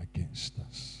against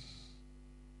us?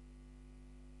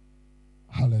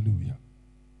 Hallelujah.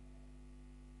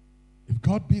 If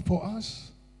God be for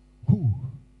us, who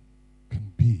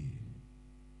can be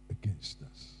against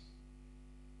us?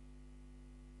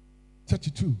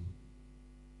 32.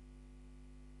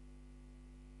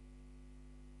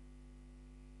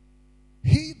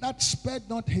 He that spared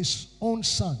not his own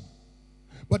son,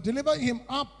 but delivered him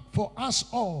up for us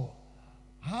all,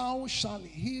 how shall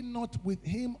he not with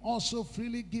him also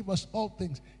freely give us all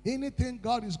things? Anything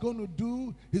God is going to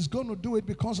do, he's going to do it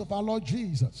because of our Lord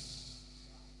Jesus.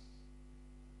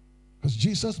 Because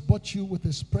Jesus bought you with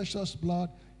his precious blood.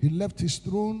 He left his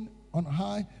throne on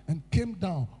high and came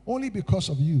down only because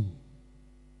of you.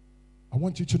 I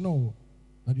want you to know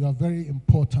that you are very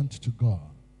important to God.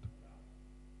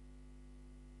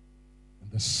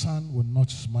 And the sun will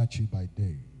not smite you by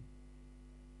day,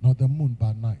 nor the moon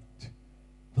by night.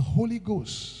 The Holy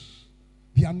Ghost,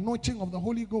 the anointing of the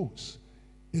Holy Ghost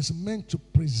is meant to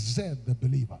preserve the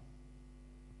believer.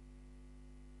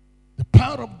 The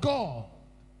power of God,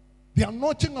 the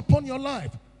anointing upon your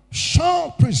life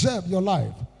shall preserve your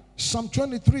life. Psalm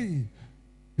 23,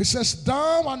 it says,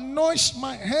 thou anointest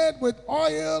my head with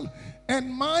oil, and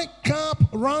my cup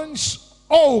runs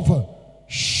over.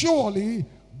 Surely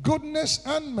goodness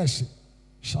and mercy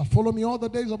shall follow me all the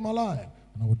days of my life,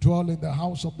 and I will dwell in the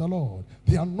house of the Lord.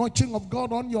 The anointing of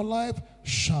God on your life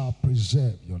shall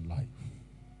preserve your life.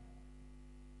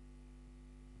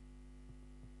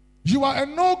 You are a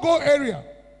no-go area.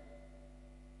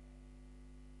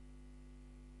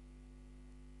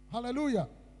 Hallelujah.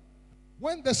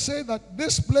 When they say that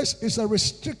this place is a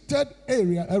restricted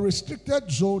area, a restricted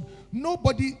zone,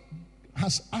 nobody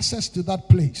has access to that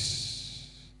place.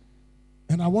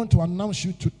 And I want to announce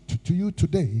you to you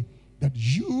today that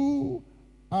you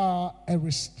are a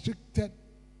restricted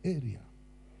area.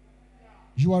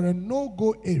 You are a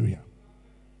no-go area.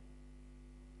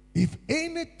 If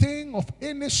anything of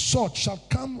any sort shall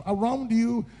come around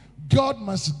you, God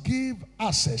must give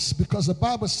access, because the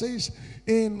Bible says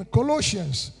in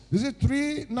Colossians, is it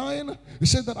 3:9? It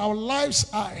says that our lives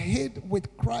are hid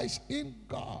with Christ in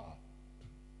God.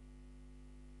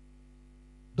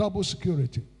 Double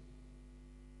security.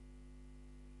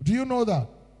 Do you know that?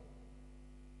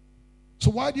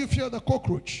 So why do you fear the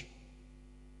cockroach?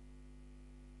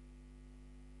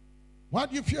 Why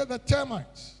do you fear the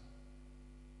termites?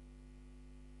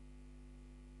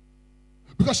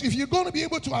 Because if you're going to be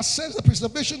able to access the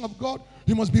preservation of God,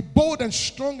 you must be bold and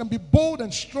strong, and be bold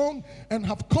and strong and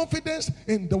have confidence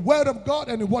in the word of God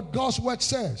and in what God's word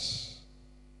says.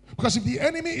 Because if the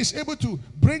enemy is able to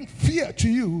bring fear to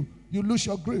you, you lose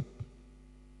your grip.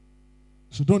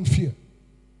 So don't fear.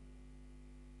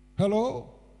 Hello?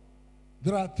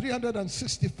 There are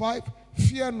 365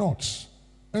 fear nots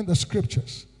in the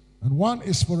scriptures. And one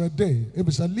is for a day. If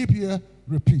it's a leap year,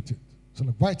 repeat it. So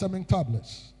like vitamin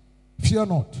tablets. Fear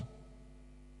not.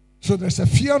 So there's a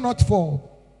fear not for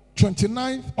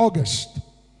 29th August.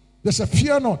 There's a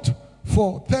fear not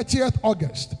for 30th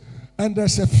August. And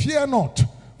there's a fear not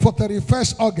for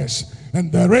 31st August.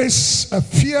 And there is a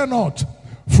fear not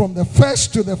from the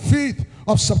 1st to the 5th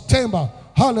of September.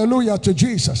 Hallelujah to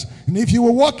Jesus. And if you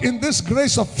will walk in this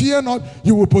grace of fear not,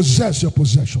 you will possess your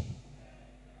possession.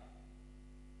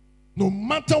 No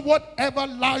matter whatever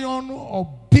lion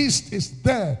or beast is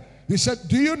there, he said,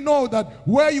 do you know that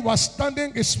where you are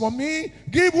standing is for me?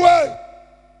 Give way.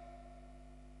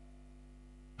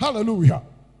 Hallelujah.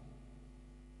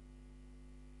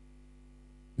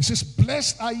 He says,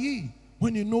 blessed are ye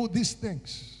when you know these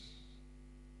things.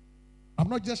 I'm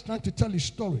not just trying to tell you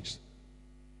stories.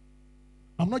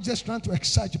 I'm not just trying to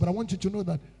excite you, but I want you to know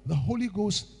that the Holy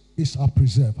Ghost is our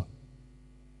preserver.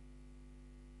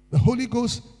 The Holy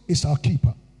Ghost is our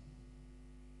keeper.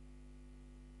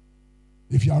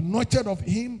 If you are anointed of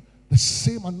Him, the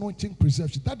same anointing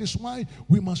preserves you. That is why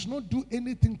we must not do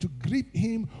anything to grieve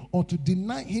Him or to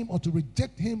deny Him or to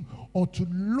reject Him or to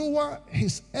lower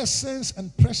His essence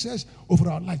and presence over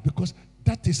our life, because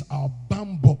that is our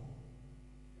bambo.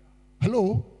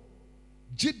 Hello?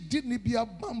 Jidi ni bia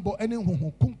bambo ene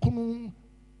honhom kunkun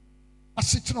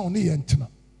asetena oni yentena.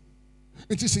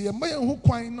 Enti se ye maye ho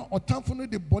kwan na otamfo no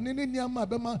de bone ne niama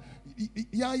abema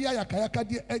ya yakayaka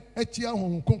de etia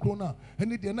honhom kunkun na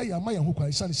ene de na ya maye ho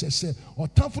kwan sane se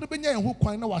otamfo no benya ye ho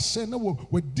kwan na wase na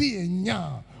wadi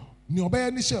enya ni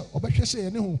obeye ni se obehwe se ye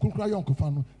ne honhom kunkun ayonkofa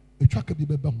no etwaka bi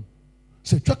beba ho.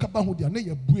 Se etwaka ba ho de na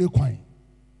ye bue kwan.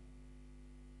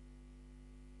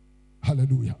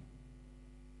 Hallelujah.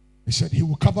 He said He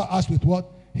will cover us with what?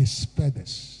 His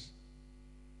feathers.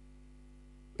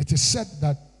 It is said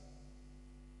that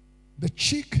the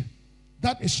cheek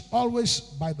that is always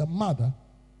by the mother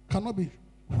cannot be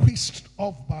whisked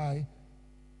off by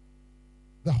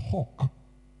the hawk.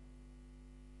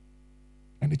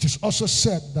 And it is also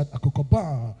said that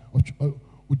akokoba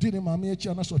udini mami echi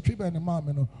anaso tribe ne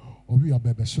mami no owi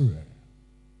abebesure.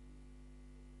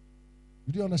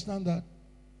 Do you understand that?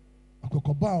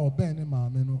 Akokoba obe ne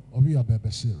mami no owi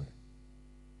abebesure.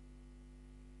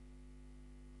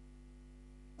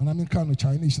 And I mean kind of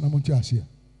Chinese na monti asia.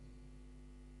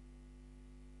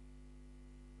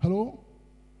 Hello?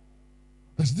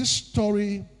 There's this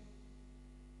story,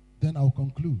 then I'll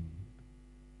conclude.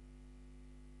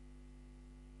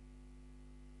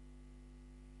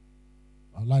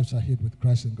 Our lives are hid with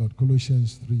Christ in God.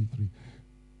 Colossians 3:3.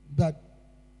 That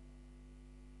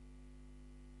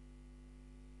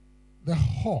the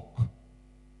hawk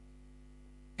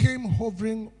came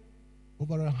hovering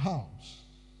over a house,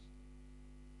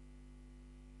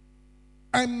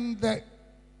 and the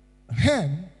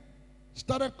hen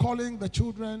started calling the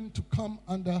children to come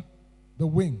under the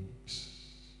wings.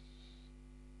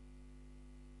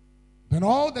 Then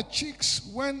all the chicks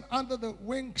went under the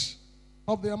wings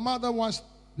of their mother once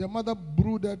their mother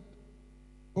brooded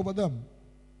over them.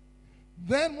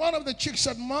 Then one of the chicks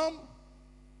said, "Mom,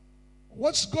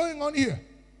 what's going on here?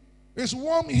 It's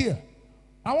warm here.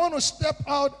 I want to step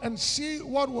out and see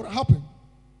what would happen.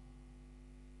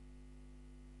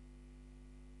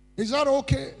 Is that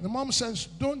okay?" The mom says,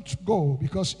 "Don't go,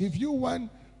 because if you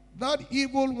went, that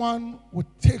evil one would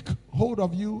take hold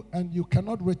of you and you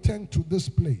cannot return to this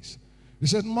place." He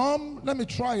said, "Mom, let me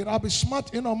try it. I'll be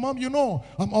smart. You know, Mom, you know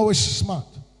I'm always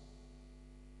smart."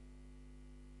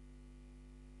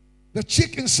 The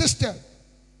chick insisted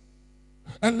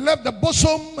and left the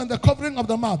bosom and the covering of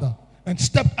the mother and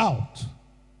stepped out.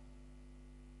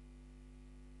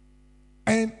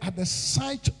 And at the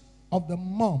sight of the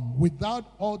mom,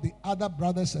 without all the other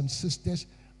brothers and sisters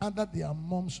under their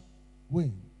mom's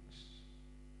wings.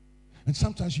 And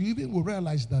sometimes you even will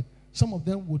realize that some of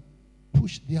them would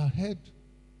push their head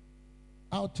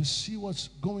out to see what's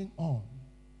going on,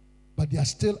 but they are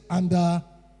still under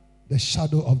the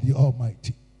shadow of the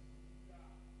Almighty.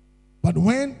 But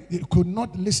when they could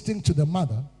not listen to the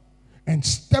mother and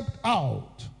stepped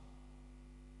out,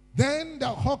 then the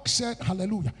hawk said,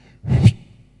 "Hallelujah."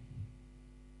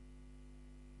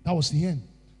 That was the end.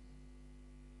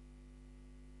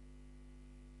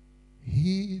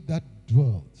 He that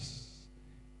dwells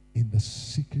in the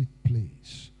secret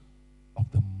place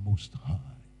of the Most High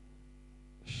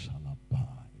shall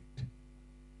abide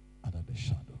under the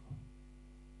shadow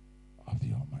of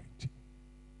the Almighty.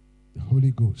 The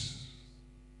Holy Ghost,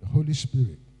 the Holy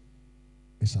Spirit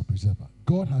is a preserver.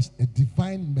 God has a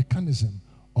divine mechanism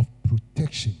of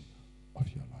protection of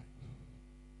your life.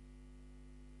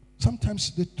 Sometimes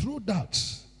they throw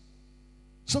darts.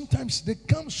 Sometimes they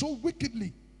come so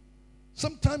wickedly.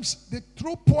 Sometimes they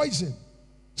throw poison.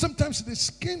 Sometimes they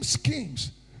scheme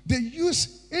schemes. They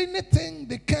use anything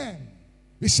they can.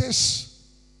 It says,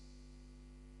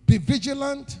 "Be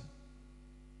vigilant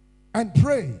and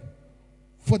pray,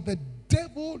 for the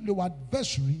devil, your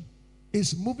adversary,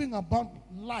 is moving about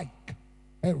like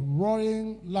a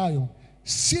roaring lion,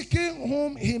 seeking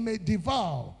whom he may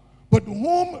devour, but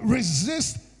whom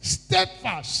resist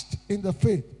steadfast in the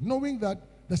faith, knowing that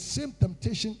the same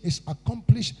temptation is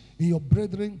accomplished in your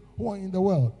brethren who are in the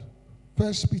world."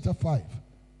 1 Peter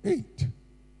 5:8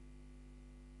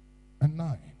 and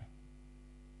 9.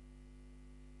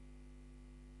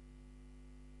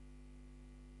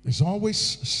 There's always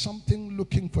something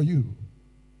looking for you.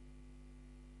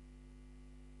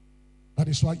 That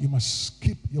is why you must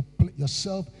keep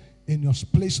yourself in your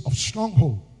place of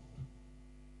stronghold.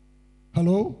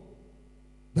 Hello?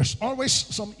 There's always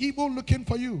some evil looking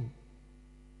for you.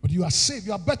 But you are saved.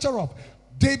 You are better off.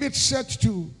 David said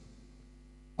to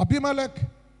Abimelech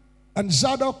and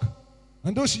Zadok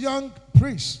and those young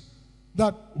priests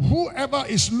that whoever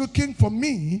is looking for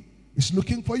me is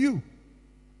looking for you.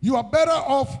 You are better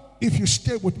off if you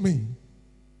stay with me.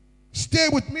 Stay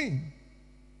with me.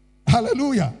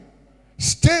 Hallelujah.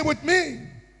 Stay with me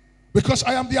because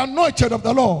I am the anointed of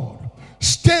the Lord.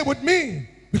 Stay with me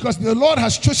because the Lord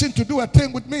has chosen to do a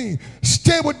thing with me.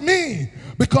 Stay with me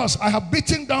because I have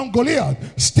beaten down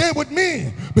Goliath. Stay with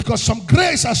me because some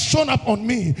grace has shown up on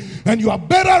me. And you are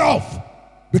better off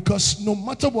because no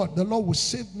matter what, the Lord will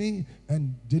save me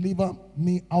and deliver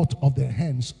me out of the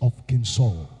hands of King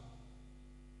Saul.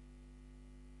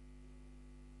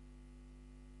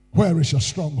 Where is your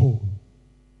stronghold?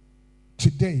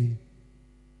 Today,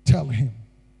 tell him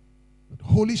that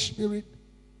Holy Spirit,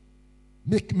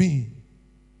 make me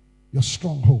your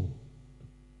stronghold.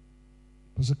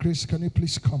 Pastor Chris, can you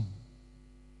please come?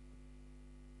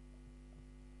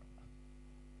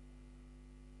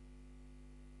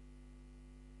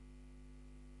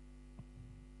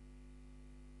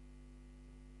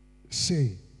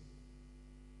 Say,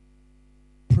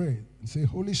 pray and say,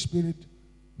 Holy Spirit,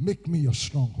 make me your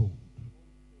stronghold.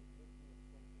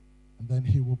 And then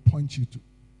he will point you to.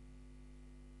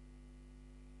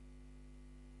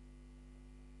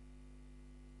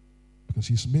 Because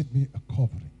he's made me a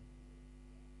covering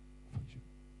for you.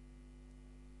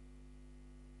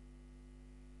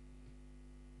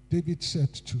 David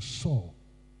said to Saul,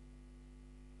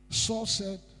 Saul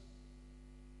said,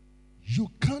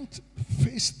 you can't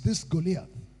face this Goliath.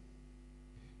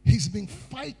 He's been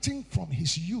fighting from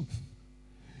his youth.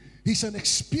 He's an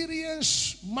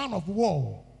experienced man of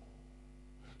war.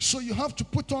 So you have to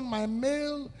put on my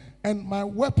mail and my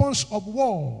weapons of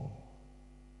war.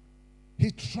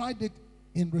 He tried it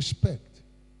in respect.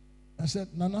 I said,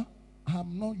 Nana,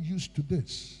 I'm not used to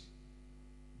this,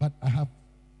 but I have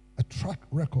a track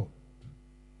record.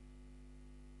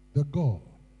 The God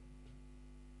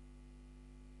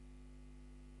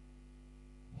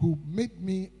who made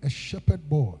me a shepherd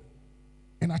boy,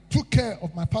 and I took care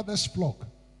of my father's flock.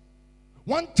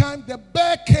 One time the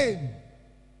bear came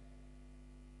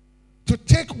to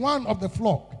take one of the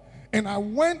flock, and I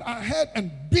went ahead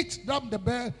and beat down the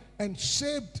bear and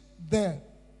saved the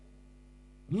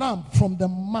lamb from the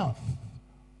mouth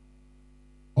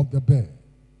of the bear.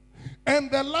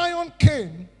 And the lion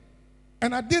came,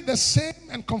 and I did the same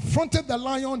and confronted the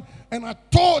lion, and I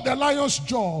tore the lion's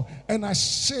jaw, and I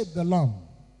saved the lamb.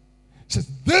 It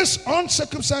says, this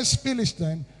uncircumcised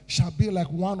Philistine shall be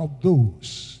like one of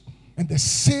those. And the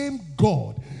same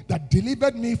God that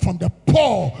delivered me from the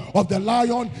paw of the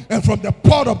lion and from the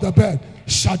paw of the bear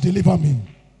shall deliver me.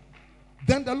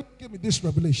 Then the Lord gave me this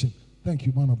revelation. Thank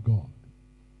you, man of God.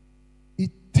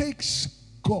 It takes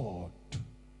God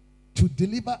to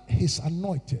deliver his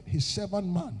anointed, his servant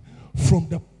man, from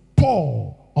the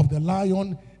paw of the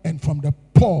lion and from the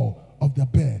paw of the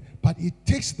bear. But it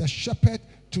takes the shepherd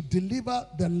to deliver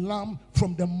the lamb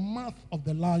from the mouth of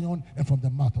the lion and from the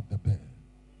mouth of the bear.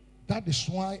 That is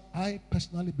why I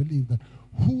personally believe that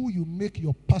who you make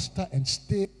your pastor and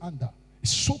stay under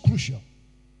is so crucial.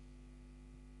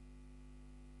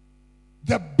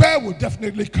 The bear will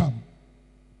definitely come.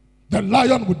 The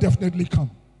lion will definitely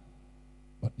come.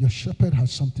 But your shepherd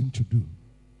has something to do.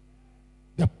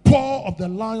 The paw of the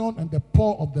lion and the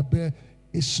paw of the bear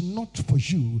is not for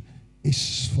you,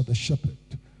 it's for the shepherd.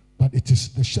 But it is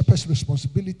the shepherd's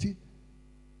responsibility.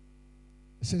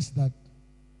 It says that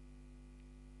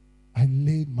I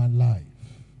laid my life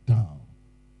down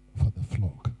for the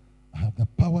flock. I have the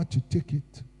power to take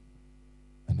it,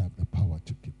 and I have the power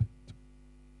to keep it.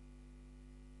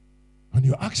 And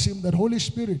you ask him that, Holy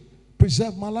Spirit,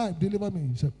 preserve my life, deliver me.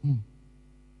 He said,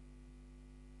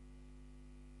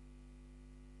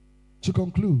 To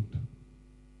conclude,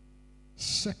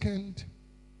 2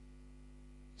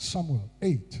 Samuel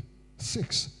 8,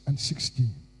 6 and 16.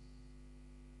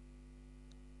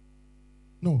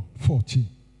 No, 14.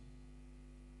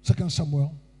 2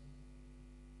 Samuel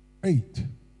 8,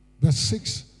 verse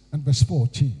 6 and verse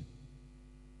 14.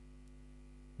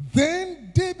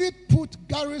 Then David put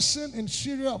garrison in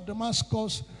Syria of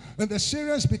Damascus, and the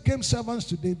Syrians became servants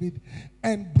to David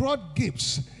and brought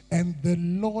gifts, and the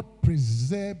Lord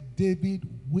preserved David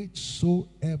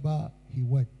whithersoever he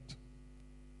went.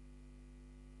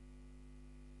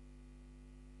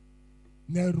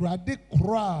 Na Awurade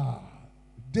kura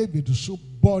David so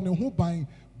bɔ ne ho ban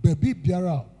baabi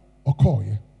biara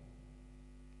ɔkɔɔyɛ.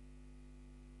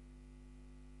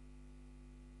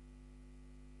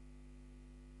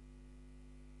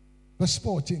 Verse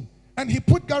 14. And he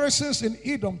put garrisons in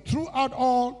Edom. Throughout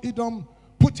all Edom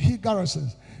put he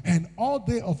garrisons. And all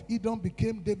they of Edom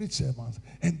became David's servants.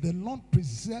 And the Lord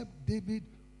preserved David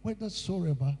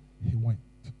whithersoever he went.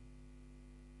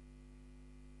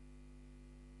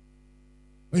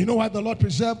 And you know why the Lord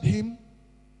preserved him?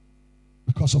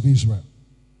 Because of Israel.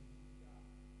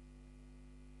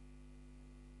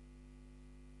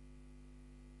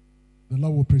 The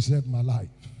Lord will preserve my life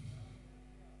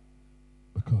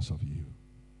because of you.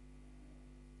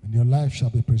 And your life shall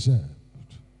be preserved.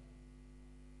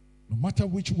 No matter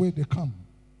which way they come.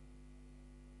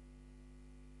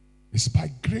 It's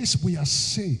by grace we are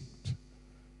saved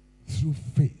through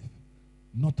faith,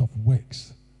 not of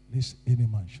works, lest any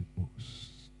man should boast.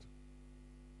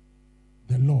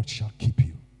 The Lord shall keep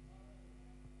you.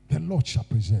 The Lord shall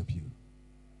preserve you.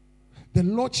 The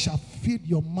Lord shall feed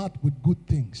your mouth with good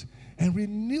things and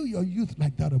renew your youth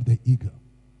like that of the eagle.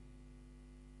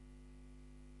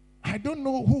 I don't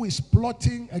know who is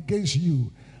plotting against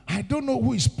you. I don't know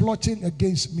who is plotting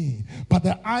against me. But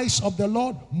the eyes of the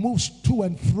Lord moves to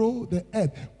and fro the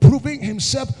earth, proving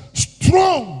himself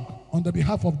strong on the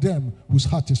behalf of them whose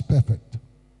heart is perfect.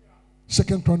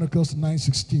 2 Chronicles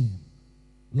 9:16.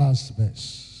 Last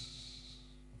verse.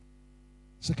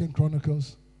 2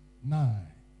 Chronicles 9.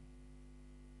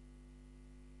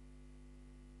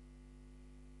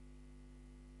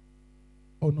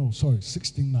 Oh no, sorry,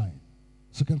 69.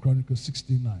 2 Chronicles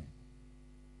 69.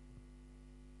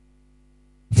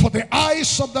 For the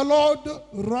eyes of the Lord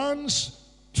runs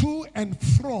to and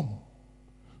from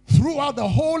throughout the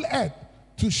whole earth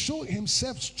to show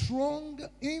himself strong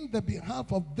in the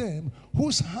behalf of them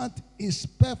whose heart is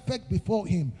perfect before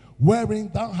him. Wherein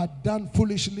thou hast done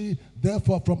foolishly,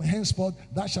 therefore from henceforth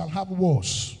thou shalt have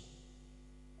wars.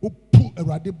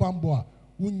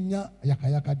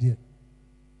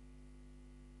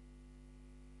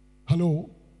 Hello?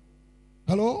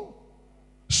 Hello?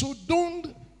 So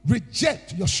don't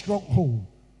reject your stronghold.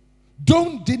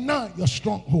 Don't deny your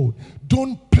stronghold.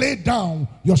 Don't play down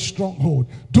your stronghold.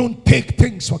 Don't take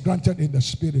things for granted in the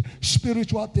spirit.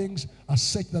 Spiritual things are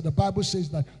such that the Bible says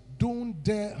that don't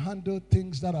dare handle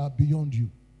things that are beyond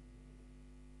you.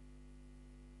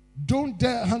 Don't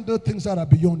dare handle things that are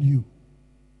beyond you.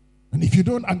 And if you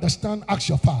don't understand, ask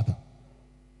your father.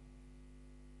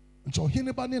 And so,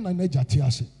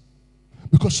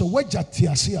 because so what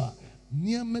jatiasia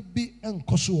near me be and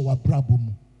koso wa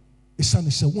brabomu.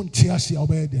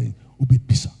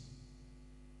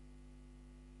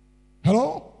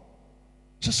 Hello?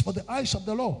 Just for the eyes of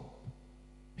the Lord.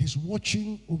 He's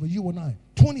watching over you and I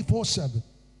 24/7.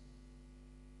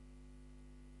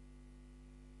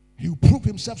 He will prove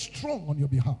himself strong on your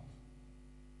behalf.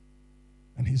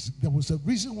 And there was a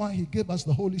reason why he gave us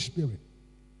the Holy Spirit.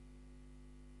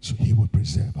 So he will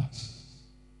preserve us.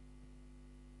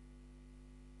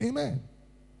 Amen.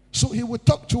 So he will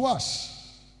talk to us.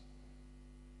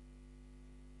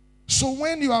 So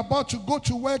when you are about to go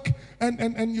to work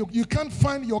and you can't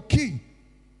find your key,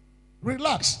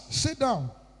 relax, sit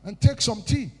down and take some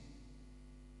tea.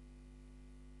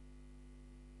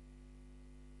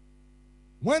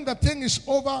 When the thing is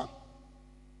over,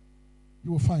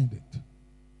 you will find it.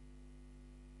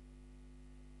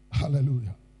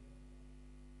 Hallelujah.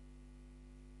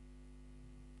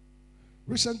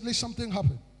 Recently something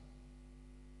happened.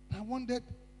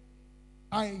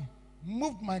 I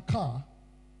moved my car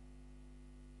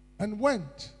and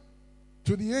went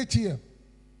to the ATM.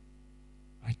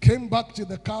 I came back to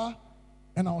the car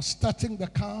and I was starting the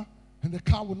car and the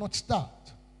car would not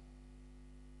start.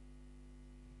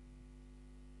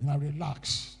 And I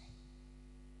relaxed.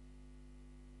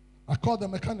 I called the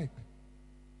mechanic.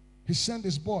 He sent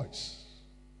his boys.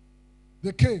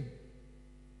 They came.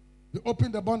 They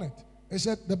opened the bonnet. He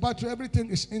said, the battery, everything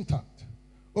is intact.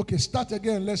 Okay, start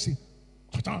again, let's see.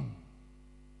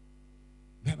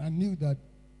 Then I knew that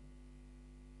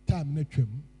time net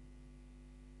him.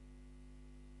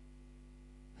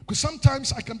 Because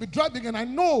sometimes I can be driving and I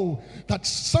know that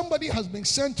somebody has been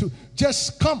sent to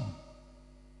just come.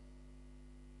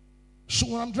 So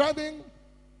when I'm driving,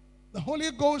 the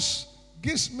Holy Ghost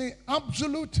gives me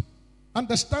absolute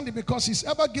understanding because he's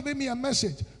ever given me a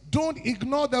message. Don't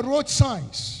ignore the road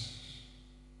signs.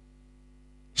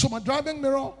 So my driving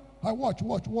mirror, I watch.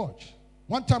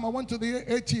 One time I went to the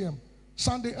ATM,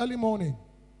 Sunday early morning.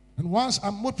 And once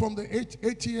I moved from the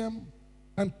ATM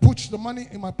and put the money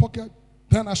in my pocket,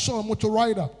 then I saw a motor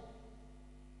rider.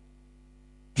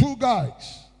 2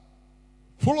 guys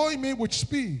following me with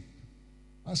speed.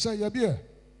 I said, yeah, yeah.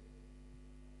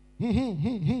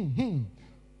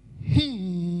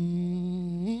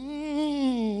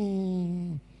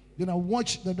 Then I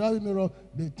watch the driving mirror,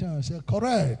 they turn and say,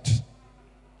 correct.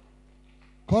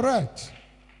 Correct.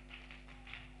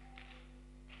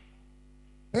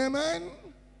 Amen.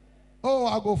 Oh,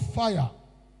 I go fire.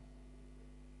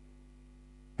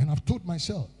 And I've told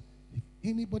myself, if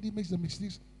anybody makes the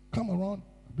mistakes, come around,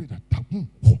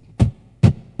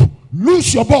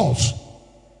 lose your balls.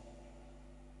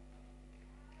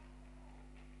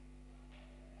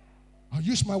 I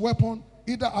use my weapon,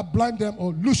 either I blind them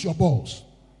or lose your balls.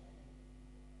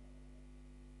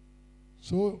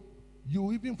 So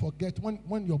you even forget,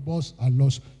 when your balls are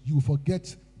lost, you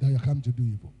forget that you come to do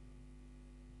evil.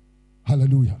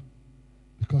 Hallelujah.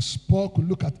 Because Paul could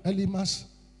look at Elimas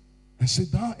and say,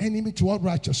 thou enemy to all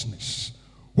righteousness,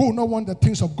 who will not want the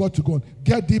things of God to go on,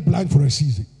 get thee blind for a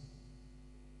season.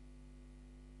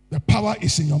 The power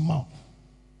is in your mouth.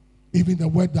 Even the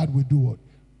word that we do what?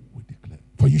 We declare.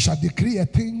 For you shall decree a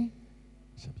thing,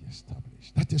 it shall be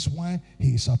established. That is why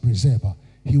he is a preserver.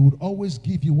 He would always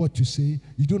give you what to say.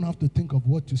 You don't have to think of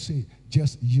what to say.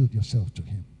 Just yield yourself to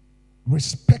him.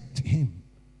 Respect him,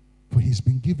 for he's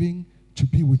been giving to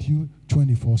be with you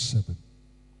 24/7.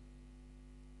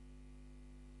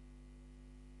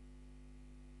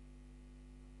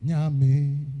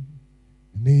 Nyame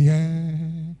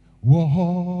niye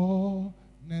woho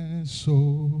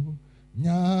neso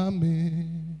nyame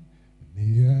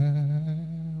niye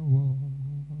wo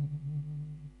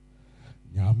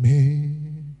nyame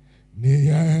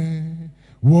niye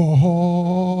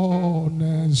woho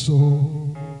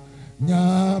neso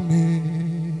nyame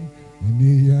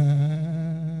niye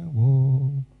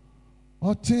wo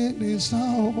otini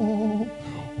sao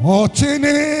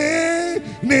otini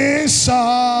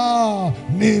nisa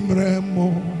nimremo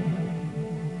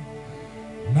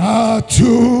na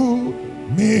tu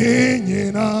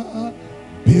minyina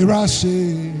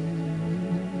birase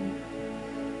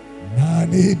na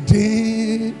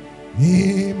nidi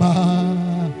ima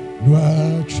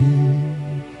nuachi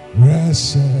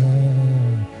rese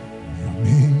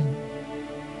yami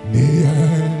niye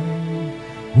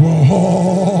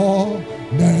woho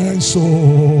nenso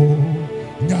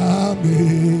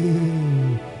nyami.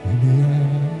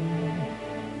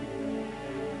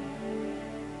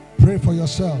 Pray for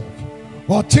yourself.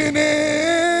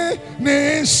 Otini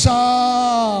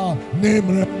nisa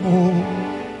nimremo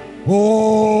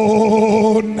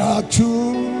o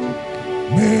natu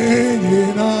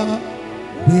menina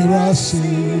birasi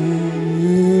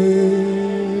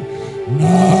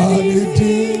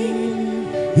nalidi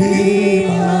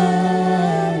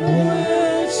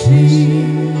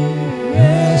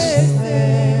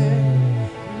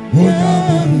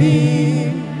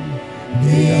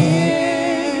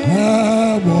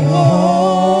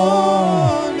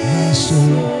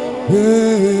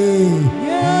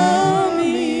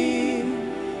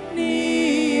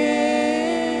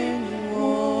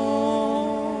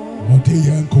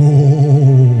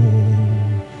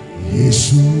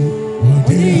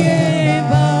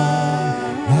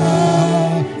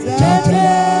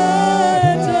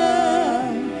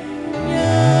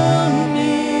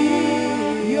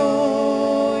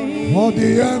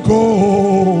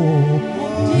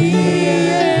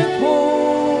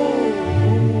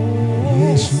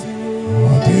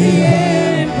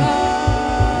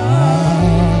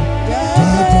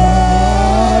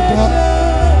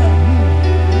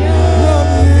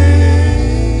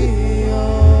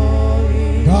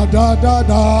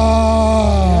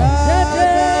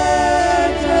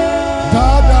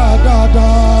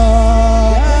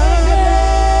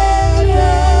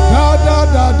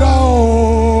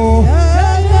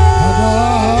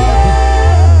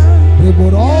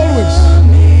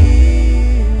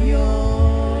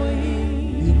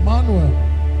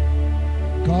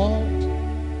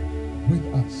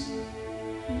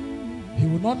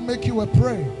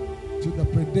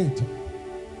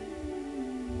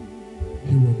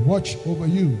over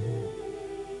you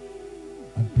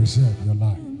and preserve your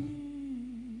life.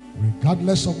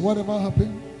 Regardless of whatever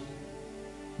happens,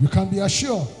 you can be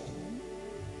assured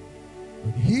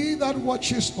that he that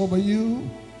watches over you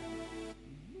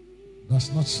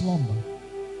does not slumber,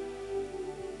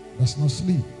 does not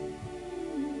sleep.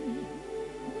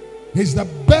 He's the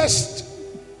best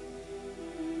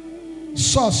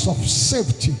source of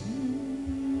safety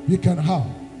you can have.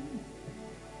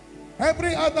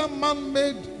 Every other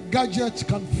man-made gadget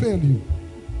can fail you.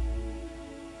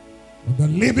 But the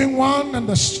living one and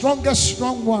the strongest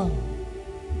strong one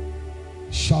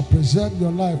shall preserve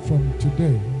your life from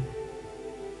today.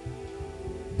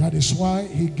 That is why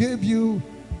he gave you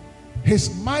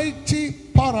his mighty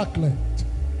paraclete,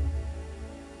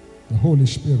 the Holy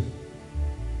Spirit.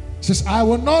 He says, I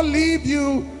will not leave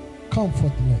you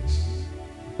comfortless,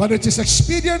 But it is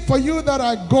expedient for you that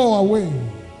I go away.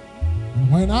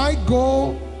 And when I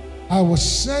go, I will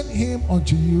send him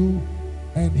unto you,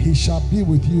 and he shall be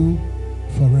with you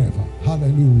forever.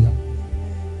 Hallelujah.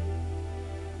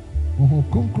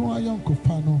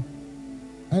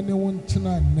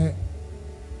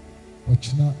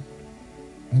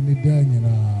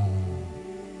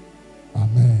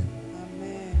 Amen.